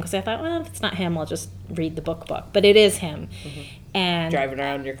was him because I thought, well, if it's not him, I'll just read the book. But it is him. And Driving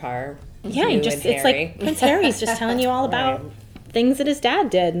around your car. yeah, you it's and Harry. like Prince Harry's just telling you all about things that his dad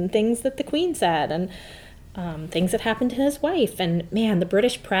did and things that the Queen said, and things that happened to his wife. And man, the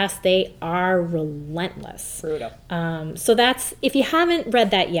British press, they are relentless. Brutal. So that's, if you haven't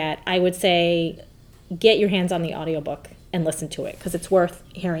read that yet, I would say get your hands on the audiobook and listen to it, because it's worth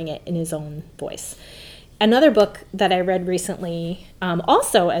hearing it in his own voice. Another book that I read recently,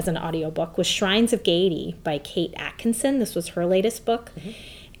 also as an audiobook, was Shrines of Gaiety by Kate Atkinson. This was her latest book. Mm-hmm.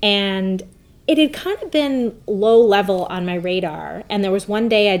 And it had kind of been low level on my radar. And there was one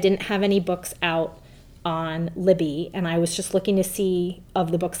day I didn't have any books out on Libby, and I was just looking to see,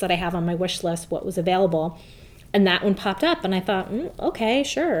 of the books that I have on my wish list, what was available. And that one popped up, and I thought, okay,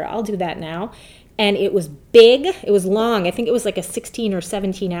 sure, I'll do that now. And it was big. It was long. I think it was like a 16 or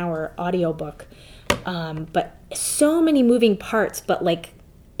 17 hour audiobook. But so many moving parts, but like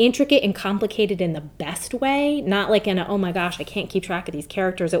intricate and complicated in the best way. Not like in a, oh my gosh, I can't keep track of these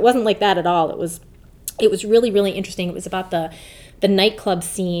characters. It wasn't like that at all. It was really, really interesting. It was about the nightclub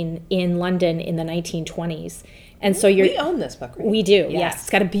scene in London in the 1920s. And so we own this book, right? We do, yes. It's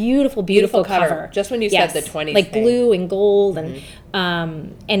got a beautiful, beautiful cover. Just when you said the 20s like thing. Blue and gold.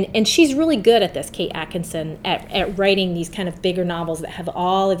 And she's really good at this, Kate Atkinson, at writing these kind of bigger novels that have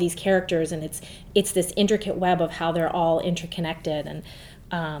all of these characters, and it's this intricate web of how they're all interconnected.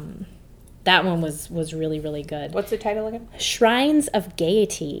 And that one was really, really good. What's the title again? Shrines of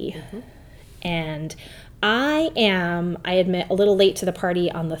Gaiety. Mm-hmm. And I admit, a little late to the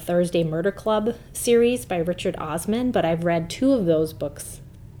party on the Thursday Murder Club series by Richard Osman, but I've read 2 of those books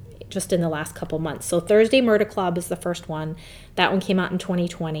just in the last couple months. So Thursday Murder Club is the first one. That one came out in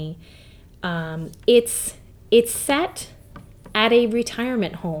 2020. It's set at a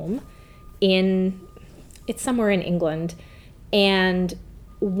retirement home it's somewhere in England, and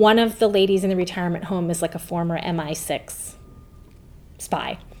one of the ladies in the retirement home is like a former MI6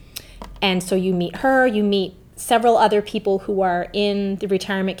 spy. And so you meet her, you meet several other people who are in the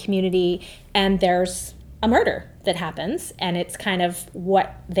retirement community, and there's a murder that happens, and it's kind of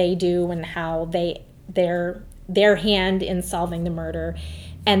what they do and how their hand in solving the murder.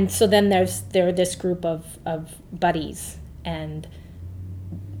 And so then there's this group of buddies, and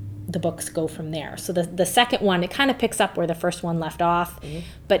the books go from there. So the second one, it kind of picks up where the first one left off,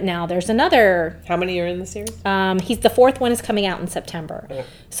 but now there's another. How many are in the series? The fourth one is coming out in September. Okay.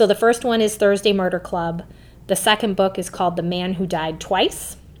 So the first one is Thursday Murder Club. The second book is called The Man Who Died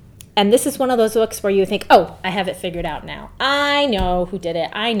Twice. And this is one of those books where you think, oh, I have it figured out now. I know who did it.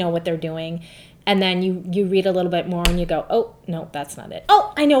 I know what they're doing. And then you read a little bit more and you go, oh, no, that's not it.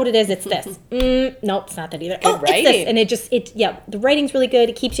 Oh, I know what it is. It's this. Nope, it's not that either. Oh, it's this. And the writing's really good.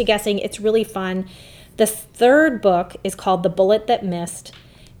 It keeps you guessing. It's really fun. The third book is called The Bullet That Missed.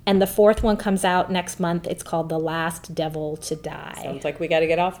 And the fourth one comes out next month. It's called The Last Devil to Die. Sounds like we got to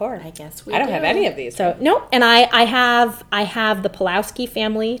get all 4. I guess we I don't have any of these. So, no. And I have the Pulowski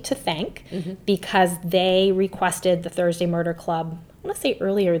family to thank because they requested the Thursday Murder Club, I want to say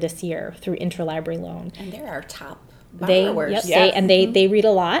earlier this year, through interlibrary loan. And they're our top borrowers. They read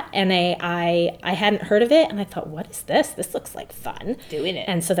a lot, and I hadn't heard of it, and I thought, what is this? This looks like fun. Doing it.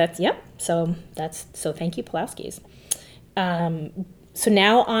 And so so thank you, Pulowskis. So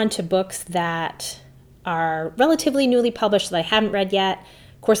now on to books that are relatively newly published that I haven't read yet.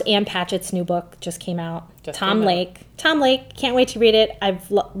 Of course, Ann Patchett's new book just came out. Tom Lake, can't wait to read it.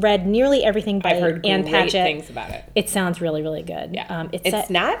 I've read nearly everything by Ann Patchett. I've heard great things about it. It sounds really, really good. Yeah. It's set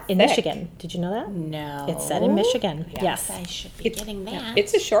not in thick. Michigan. Did you know that? No. It's set in Michigan. Yes. I should be getting that.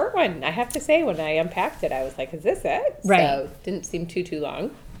 It's a short one. I have to say, when I unpacked it, I was like, is this it? Right. So it didn't seem too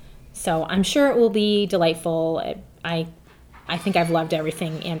long. So I'm sure it will be delightful. I think I've loved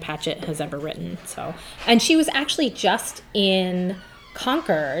everything Ann Patchett has ever written. So, and she was actually just in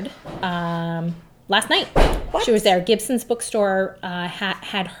Concord last night. What? She was there. Gibson's bookstore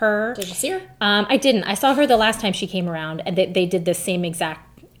had her. Did you see her? I didn't. I saw her the last time she came around, and they did the same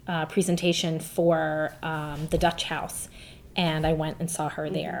exact presentation for the Dutch House, and I went and saw her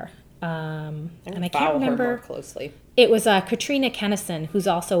there. And I can't remember her more closely. It was Katrina Kennison, who's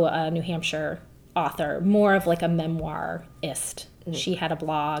also a New Hampshire author, more of like a memoirist. She had a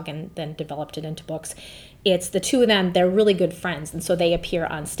blog and then developed it into books. It's the two of them. They're really good friends, and so they appear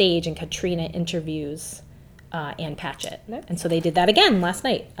on stage, and Katrina interviews Ann Patchett. Nice. And so they did that again last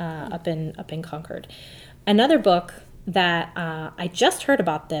night up in Concord. Another book that I just heard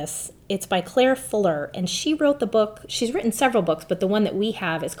about this. It's by Claire Fuller, and she wrote the book. She's written several books, but the one that we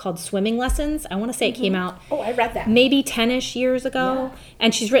have is called Swimming Lessons. I want to say it came out. Oh, I read that. Maybe 10-ish years ago. Yeah.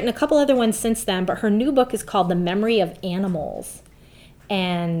 And she's written a couple other ones since then, but her new book is called The Memory of Animals.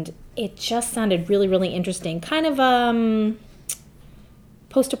 And it just sounded really, really interesting. Kind of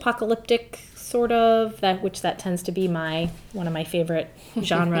post-apocalyptic sort of, which tends to be one of my favorite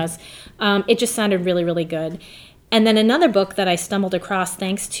genres. It just sounded really, really good. And then another book that I stumbled across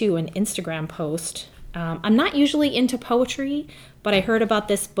thanks to an Instagram post. I'm not usually into poetry, but I heard about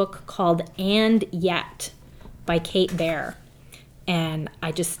this book called And Yet by Kate Baer. And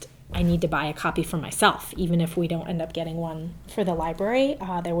I need to buy a copy for myself, even if we don't end up getting one for the library.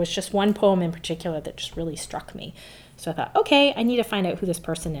 There was just one poem in particular that just really struck me. So I thought, okay, I need to find out who this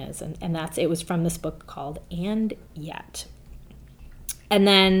person is. And it was from this book called And Yet. And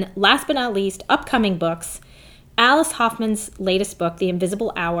then last but not least, upcoming books. Alice Hoffman's latest book, The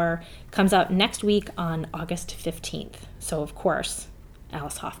Invisible Hour, comes out next week on August 15th. So, of course,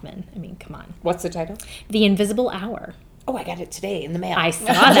 Alice Hoffman. I mean, come on. What's the title? The Invisible Hour. Oh, I got it today in the mail. I saw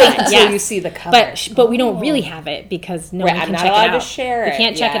that. Until you see the cover. But we don't really have it because no one can check it out. I'm not allowed to share it. You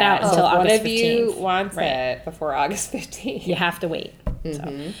can't check it out until August 15th. One of you wants it before August 15th. You have to wait.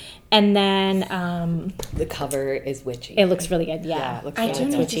 So. And then the cover is witchy. It looks really good. Yeah, it looks I really do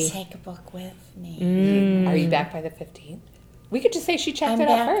need witchy. to take a book with me. Are you back by the 15th? We could just say she checked it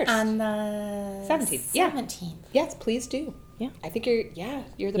out first. On the 17th. 17th. Yes, please do. Yeah. I think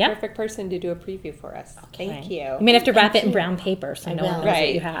you're the perfect person to do a preview for us. Okay. Thank you. You may have to wrap it in brown paper so no one knows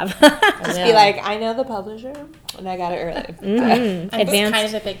what you have. Just be like, I know the publisher, and I got it early. Advanced, kind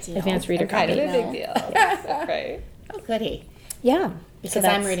of a big deal. Advanced reader copy. Kind of a big deal. Yes, that's right. Oh, goody. Yeah. Because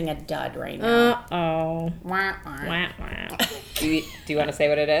I'm reading a dud right now. Uh-oh. Wah, wah. Wah, wah. Do you want to say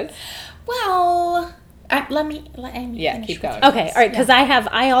what it is? Well, let me keep going. Okay, all right, because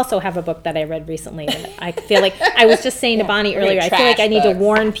I also have a book that I read recently, and I feel like I was just saying to Bonnie earlier, I feel like I need to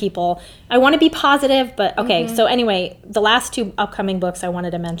warn people. I want to be positive, but okay, so anyway, the last two upcoming books I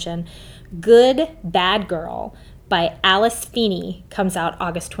wanted to mention, Good Bad Girl by Alice Feeney comes out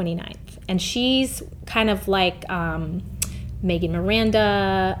August 29th, and she's kind of like Megan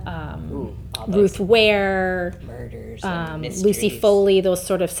Miranda, Ruth Ware, murders, Lucy Foley, those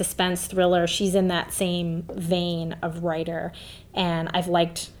sort of suspense thriller. She's in that same vein of writer, and I've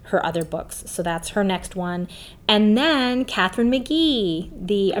liked her other books, so that's her next one. And then Katherine McGee,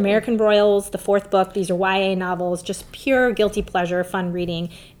 The American Royals, the fourth book. These are YA novels, just pure guilty pleasure, fun reading.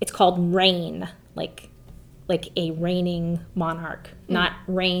 It's called Rain, like a reigning monarch, not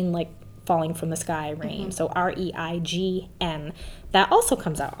rain like falling from the sky, rain. So REIGN. That also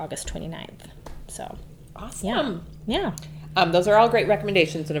comes out August 29th. So awesome. Yeah. Those are all great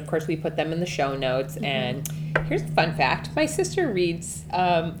recommendations, and of course we put them in the show notes. And here's a fun fact: my sister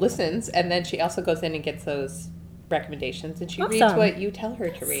listens, and then she also goes in and gets those recommentions, and she reads what you tell her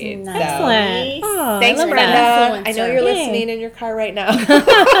to read. Nice. Excellent. So, thanks, Brenda. I know you're listening in your car right now.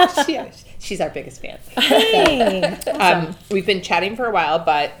 She's our biggest fan. Hey. Awesome. We've been chatting for a while,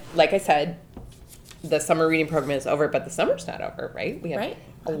 but like I said, the summer reading program is over, but the summer's not over, right? We have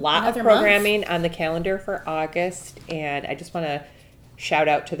a lot of programming on the calendar for August, and I just want to shout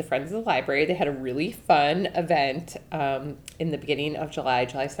out to the Friends of the Library. They had a really fun event in the beginning of July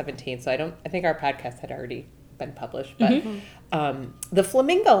 17th. So I think our podcast had already been published, but the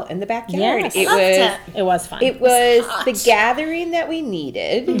flamingo in the backyard. Yes. It was fun. It was the gathering that we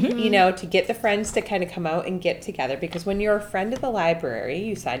needed, to get the friends to kind of come out and get together, because when you're a friend of the library,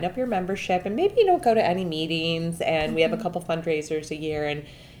 you sign up your membership, and maybe you don't go to any meetings, and we have a couple fundraisers a year, and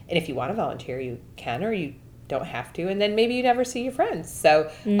if you want to volunteer, you can, or you don't have to, and then maybe you never see your friends.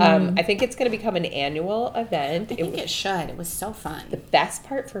 So I think it's going to become an annual event. I think it should. It was so fun. The best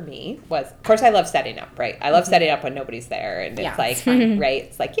part for me was, of course, I love setting up, right? I love setting up when nobody's there, and it's like, right?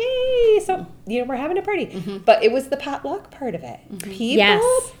 It's like, yay! So, we're having a party. But it was the potluck part of it. People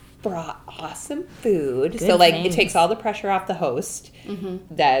brought awesome food. So, it takes all the pressure off the host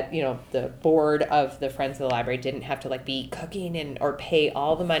that, the board of the Friends of the Library didn't have to, be cooking or pay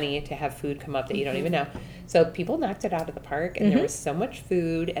all the money to have food come up that you don't even know. So people knocked it out of the park, and there was so much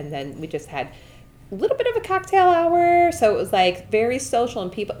food, and then we just had a little bit of a cocktail hour, so it was very social,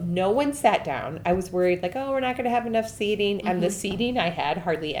 and no one sat down. I was worried we're not going to have enough seating, and the seating I had,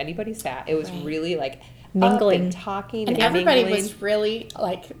 hardly anybody sat. It was really mingling, and talking, and everybody was really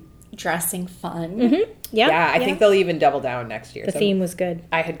dressing fun. I think they'll even double down next year. The theme was good.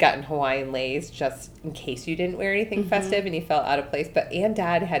 I had gotten Hawaiian leis just in case you didn't wear anything festive and you felt out of place. But Ann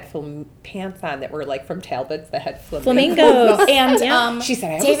Dad had pants on that were from Talbot's that had flamingos. And she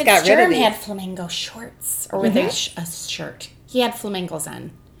said, I David got rid of Sturm these. had flamingo shorts, or with a shirt. He had flamingos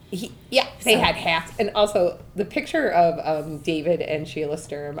on. They had hats, and also the picture of David and Sheila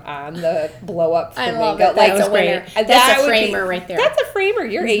Sturm on the blow up I flamingo. love it. That's a winner. That's a framer right there. That's a framer.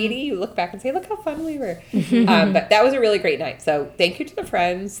 You're 80. You look back and say, "Look how fun we were." But that was a really great night. So thank you to the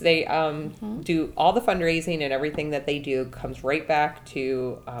friends. They do all the fundraising, and everything that they do comes right back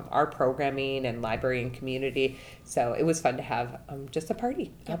to our programming and library and community. So it was fun to have just a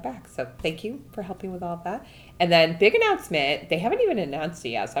party out back. So thank you for helping with all of that. And then big announcement, they haven't even announced it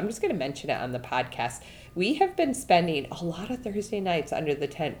yet, so I'm just going to mention it on the podcast. We have been spending a lot of Thursday nights under the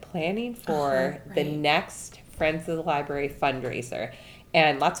tent planning for the next Friends of the Library fundraiser.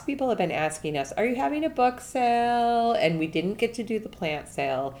 And lots of people have been asking us, are you having a book sale? And we didn't get to do the plant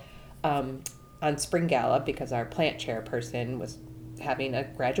sale on Spring Gala because our plant chairperson was having a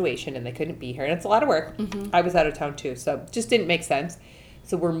graduation and they couldn't be here. And it's a lot of work. I was out of town too, so it just didn't make sense.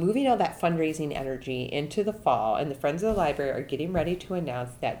 So we're moving all that fundraising energy into the fall, and the Friends of the Library are getting ready to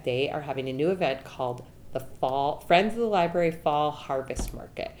announce that they are having a new event called the Friends of the Library Fall Harvest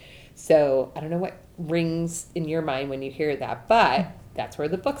Market. So I don't know what rings in your mind when you hear that, but that's where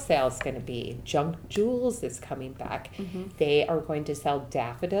the book sale is going to be. Junk Jewels is coming back. They are going to sell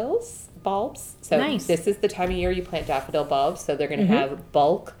daffodils bulbs. So this is the time of year you plant daffodil bulbs. So they're going to have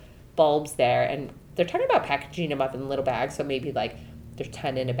bulk bulbs there, and they're talking about packaging them up in little bags. So maybe like there's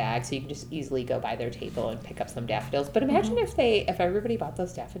 10 in a bag, so you can just easily go by their table and pick up some daffodils. But imagine if everybody bought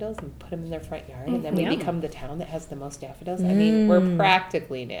those daffodils and put them in their front yard, and then we become the town that has the most daffodils. I mean, we're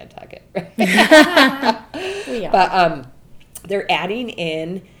practically Nantucket. We are. But they're adding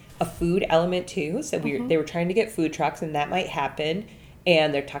in a food element too. So they were trying to get food trucks, and that might happen.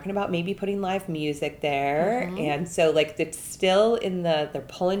 And they're talking about maybe putting live music there. And so, like, it's still they're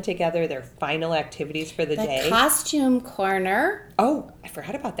pulling together their final activities for the day. The costume corner. Oh, I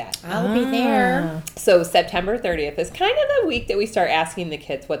forgot about that. I'll be there. So September 30th is kind of the week that we start asking the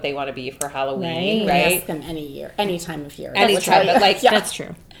kids what they want to be for Halloween, right? Ask them any time of year. Anytime, but like, That's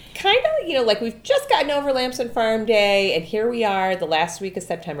true. Kind of, like we've just gotten over Lamson Farm Day, and here we are, the last week of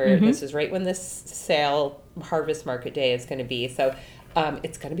September. This is right when this sale Harvest Market Day is going to be. So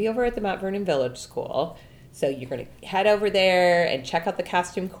it's going to be over at the Mount Vernon Village School. So you're going to head over there and check out the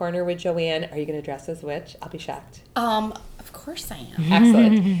costume corner with JoAnn. Are you going to dress as a witch? I'll be shocked. Of course I am.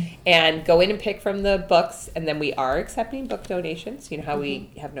 Excellent. And go in and pick from the books, and then we are accepting book donations. You know how we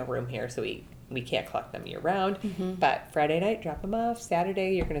have no room here, so we can't collect them year round. But Friday night, drop them off.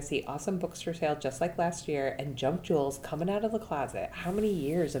 Saturday, you're going to see awesome books for sale just like last year, and Junk Jewels coming out of the closet. How many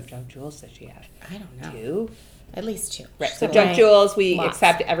years of Junk Jewels does she have? I don't know. 2? At least 2. Right. So Junk Jewels, we Lots.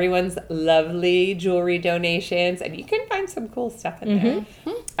 accept everyone's lovely jewelry donations, and you can find some cool stuff in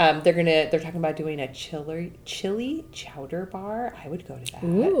there. They're talking about doing a chili chowder bar. I would go to that.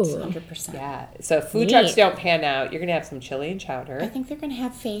 Ooh. 100%. Yeah. So if food trucks don't pan out, you're gonna have some chili and chowder. I think they're going to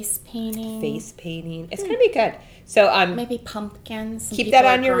have face painting. It's gonna be good. So Maybe pumpkins. Some keep people that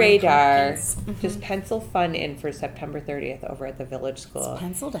are on your growing radar. pumpkins. Just pencil fun in for September 30th over at the Village School. It's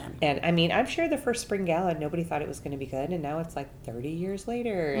penciled in. And I mean, I'm sure the first Spring Gala, nobody thought it was going to be good, and now it's like 30 years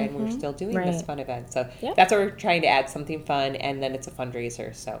later, and we're still doing this fun event. So that's what we're trying to add, something fun, and then it's a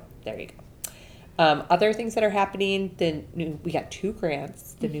fundraiser. So there you go. Other things that are happening, we got 2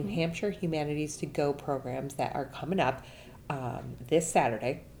 grants, the New Hampshire Humanities to Go programs that are coming up this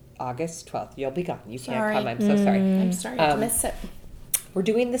Saturday, August 12th. You'll be gone. You can't come. I'm so sorry. I'm sorry to miss it. We're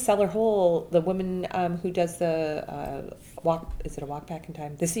doing the Cellar Hole. The woman who does the is it a walk back in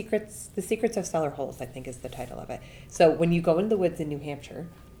time? The Secrets of Cellar Holes, I think is the title of it. So when you go into the woods in New Hampshire,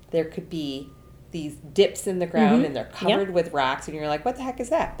 there could be these dips in the ground, and they're covered with rocks, and you're like, what the heck is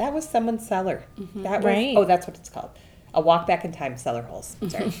that? That was someone's cellar. That was, that's what it's called. A walk back in time, cellar holes.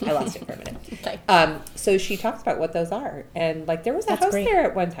 Sorry, I lost it for a minute. Okay. So she talks about what those are. And like there was a house there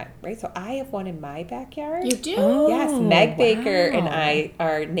at one time, right? So I have one in my backyard. You do? Yes. Meg Baker and I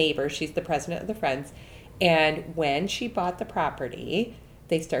are neighbors. She's the president of the Friends. And when she bought the property,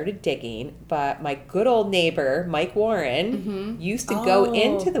 they started digging. But my good old neighbor, Mike Warren, used to go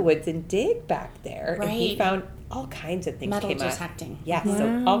into the woods and dig back there. Right. And he found all kinds of things Metal came out. detecting. Yes,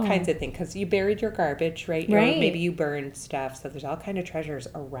 so all kinds of things, because you buried your garbage, right? Or maybe you burned stuff, so there's all kind of treasures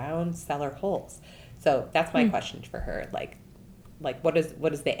around cellar holes. So that's my question for her, like what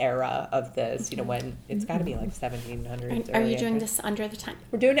is the era of this? You know, when it's got to be like 1700s. Are you doing this under the tent?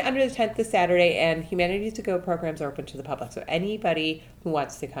 We're doing it under the tent this Saturday, and Humanities to Go programs are open to the public. So anybody who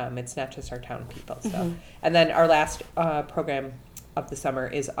wants to come, it's not just our town people. So, and then our last program of the summer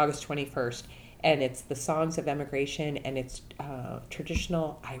is August 21st. and it's the songs of emigration, and it's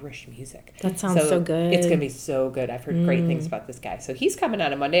traditional Irish music. That sounds so good. It's going to be so good. I've heard great things about this guy. So he's coming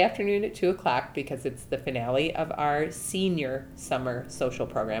on a Monday afternoon at 2:00 because it's the finale of our senior summer social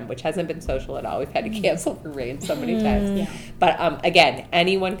program, which hasn't been social at all. We've had to cancel for rain so many times. Yeah. But again,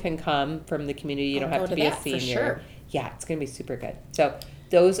 anyone can come from the community. You don't I'll have to go be to a that for senior. sure. Yeah, it's going to be super good. So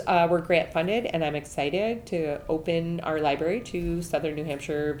those were grant funded, and I'm excited to open our library to Southern New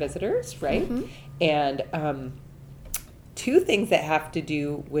Hampshire visitors, right? And two things that have to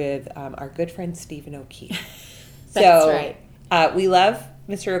do with our good friend Stephen O'Keefe. That's right. We love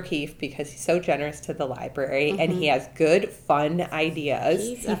Mr. O'Keefe because he's so generous to the library, and he has good, fun ideas.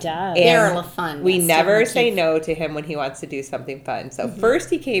 He's He a does. barrel of fun. We Yes, never Stephen say O'Keefe. no to him when he wants to do something fun. So first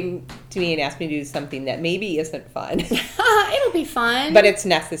he came to me and asked me to do something that maybe isn't fun, It'll be fun. but it's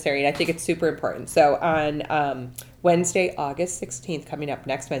necessary, and I think it's super important. So on Wednesday, August 16th, coming up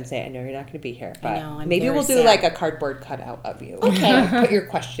next Wednesday, I know you're not going to be here, but know, I'm maybe very we'll do sad. like a cardboard cutout of you. Okay. Put your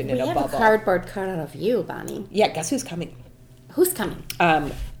question we in a have bubble. a cardboard cutout of you, Bonnie. Yeah, guess who's coming? Who's coming?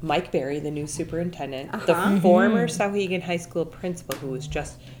 Mike Berry, the new superintendent, the former Souhegan High School principal who was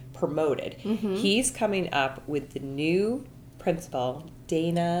just promoted. He's coming up with the new principal,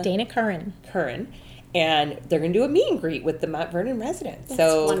 Dana Curran, and they're going to do a meet and greet with the Mount Vernon residents.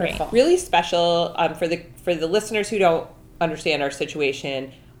 So wonderful. really special for the listeners who don't understand our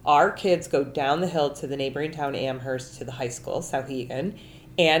situation. Our kids go down the hill to the neighboring town Amherst to the high school, Souhegan,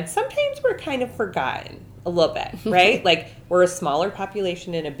 and sometimes we're kind of forgotten a little bit, right? Like we're a smaller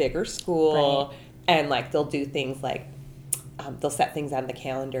population in a bigger school, and like they'll do things like they'll set things on the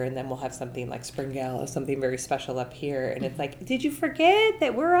calendar, and then we'll have something like Spring Gala, something very special up here, and it's like, did you forget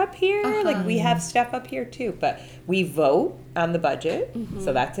that we're up here? Like we have stuff up here too, but we vote on the budget,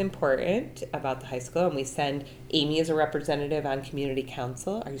 so that's important about the high school, and we send Amy as a representative on community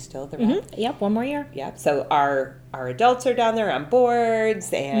council. Are you still the rep? Yep, one more year. Yep. So our adults are down there on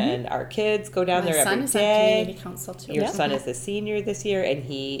boards, and our kids go down My there son every is on day. community council too. Your son is a senior this year, and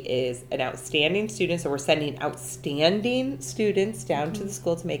he is an outstanding student. So we're sending outstanding students down to the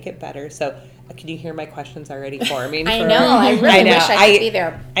school to make it better. So can you hear my questions already forming? I know. I really wish I could be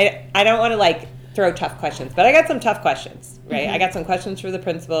there. I don't want to like throw tough questions, but I got some tough questions, right? I got some questions for the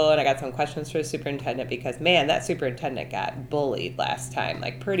principal, and I got some questions for the superintendent because, man, that superintendent got bullied last time,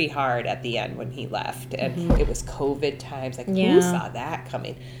 like pretty hard at the end when he left. And it was COVID times. Like, who saw that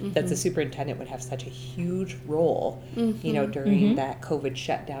coming? That the superintendent would have such a huge role, you know, during that COVID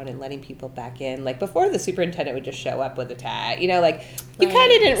shutdown and letting people back in. Like, before the superintendent would just show up with a tag, you know, like, you kind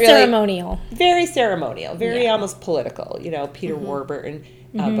of didn't really... Ceremonial. Very ceremonial, very almost political, you know, Peter Warburton.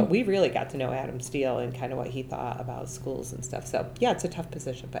 But we really got to know Adam Steele and kind of what he thought about schools and stuff. So, yeah, it's a tough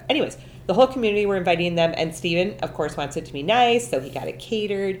position. But anyways, the whole community, we're inviting them. And Steven, of course, wants it to be nice. So he got it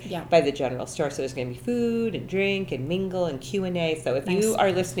catered by the general store. So there's going to be food and drink and mingle and Q&A. So if you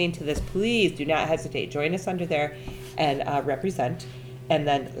are listening to this, please do not hesitate. Join us under there and represent. And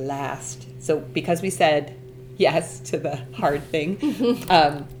then last, so because we said yes to the hard thing,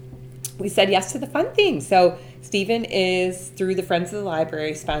 we said yes to the fun thing. So Stephen is, through the Friends of the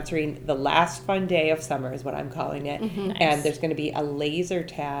Library, sponsoring the last fun day of summer, is what I'm calling it. Nice. And there's going to be a laser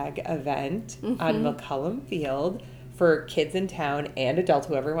tag event on McCullum Field for kids in town and adults,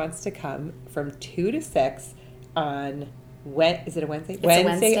 whoever wants to come, from 2 to 6 on, is it a Wednesday?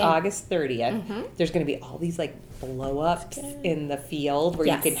 Wednesday, August 30th. There's going to be all these like blow-ups in the field where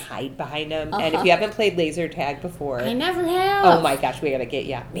you can hide behind them. And if you haven't played laser tag before... I never have. Oh my gosh, we got to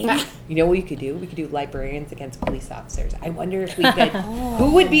get, maybe, you know what we could do? We could do librarians against police officers. I wonder if we could,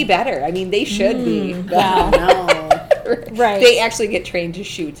 who would be better? I mean, they should be. No. Right. They actually get trained to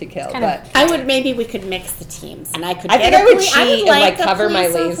shoot to kill. But Maybe we could mix the teams, and I could. I think I would cheat and like a cover my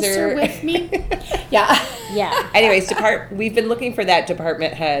police laser officer with me. Yeah. Anyways, we've been looking for that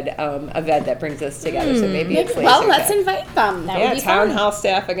department head event that brings us together. So maybe it's laser Well, let's tag. invite them. That would be town fun. hall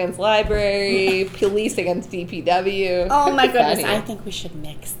staff against library, police against DPW. Oh my goodness! Funny. I think we should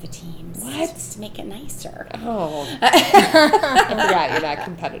mix the teams. What? To make it nicer. Oh, I forgot you're not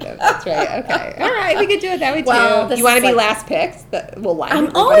competitive. That's right. Okay. All right, we could do it that way Well, too. this You want to is be like- last picked? We'll line I'm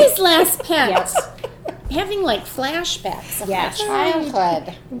everybody. always last picked. Having like flashbacks of my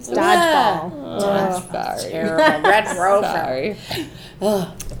childhood. Dodgeball. Oh, sorry. Terrible. Red Rover. Sorry.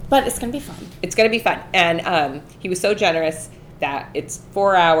 But it's gonna be fun. It's going to be fun. And he was so generous that it's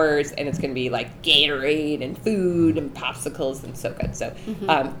 4 hours and it's going to be like Gatorade and food and popsicles and so good. So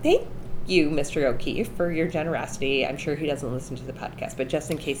thank you, Mr. O'Keefe, for your generosity. I'm sure he doesn't listen to the podcast, but just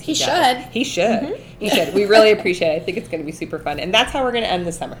in case he does. should. He should. He should. We really appreciate it. I think it's going to be super fun. And that's how we're going to end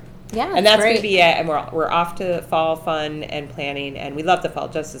the summer. Yeah, And that's going great. to be it. And we're off to fall fun and planning. And we love the fall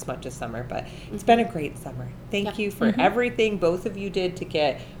just as much as summer. But it's been a great summer. Thank you for everything both of you did to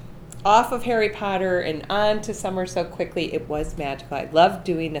get off of Harry Potter and on to summer so quickly. It was magical. I loved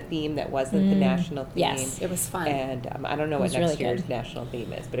doing a theme that wasn't the national theme. Yes, it was fun. And I don't know what was next really year's good. national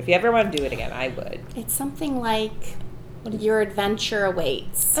theme is. But if you ever want to do it again, I would. It's something like Your Adventure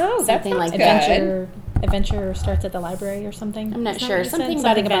Awaits. Oh, that something sounds like good. Adventure starts at the library or something. I'm not Isn't that sure. what you said?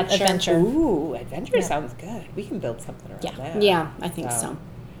 Something about adventure. Ooh, adventure Yeah. sounds good. We can build something around that. Yeah, I think so.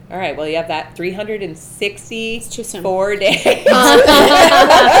 All right, well, you have that 364 too soon. days.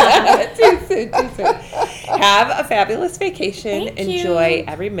 Too soon. Have a fabulous vacation. Thank you. Enjoy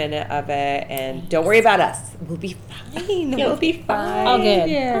every minute of it. And don't worry about us. We'll be fine. We'll be fine. All good.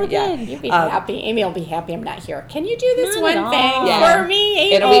 Yeah. Oh, Yeah. good. You'll be happy. Amy will be happy I'm not here. Can you do this Not one at thing all. Yeah. for me,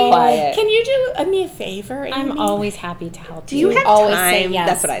 Amy? It'll be quiet. Can you do me a favor, Amy? I'm always happy to help Do you have always time? say yes.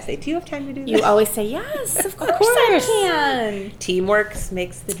 That's what I say. Do you have time to do You that? always say yes. Of course, course. I can. Teamwork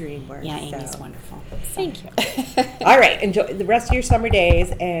makes the dream work. Yeah, Amy's so. wonderful. Thank you. All right, enjoy the rest of your summer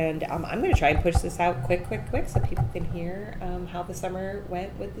days, and I'm going to try and push this out quick, so people can hear how the summer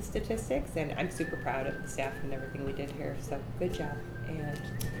went with the statistics, and I'm super proud of the staff and everything we did here, so good job, and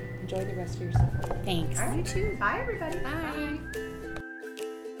enjoy the rest of your summer. Thanks. All right, you too. Bye, everybody. Bye.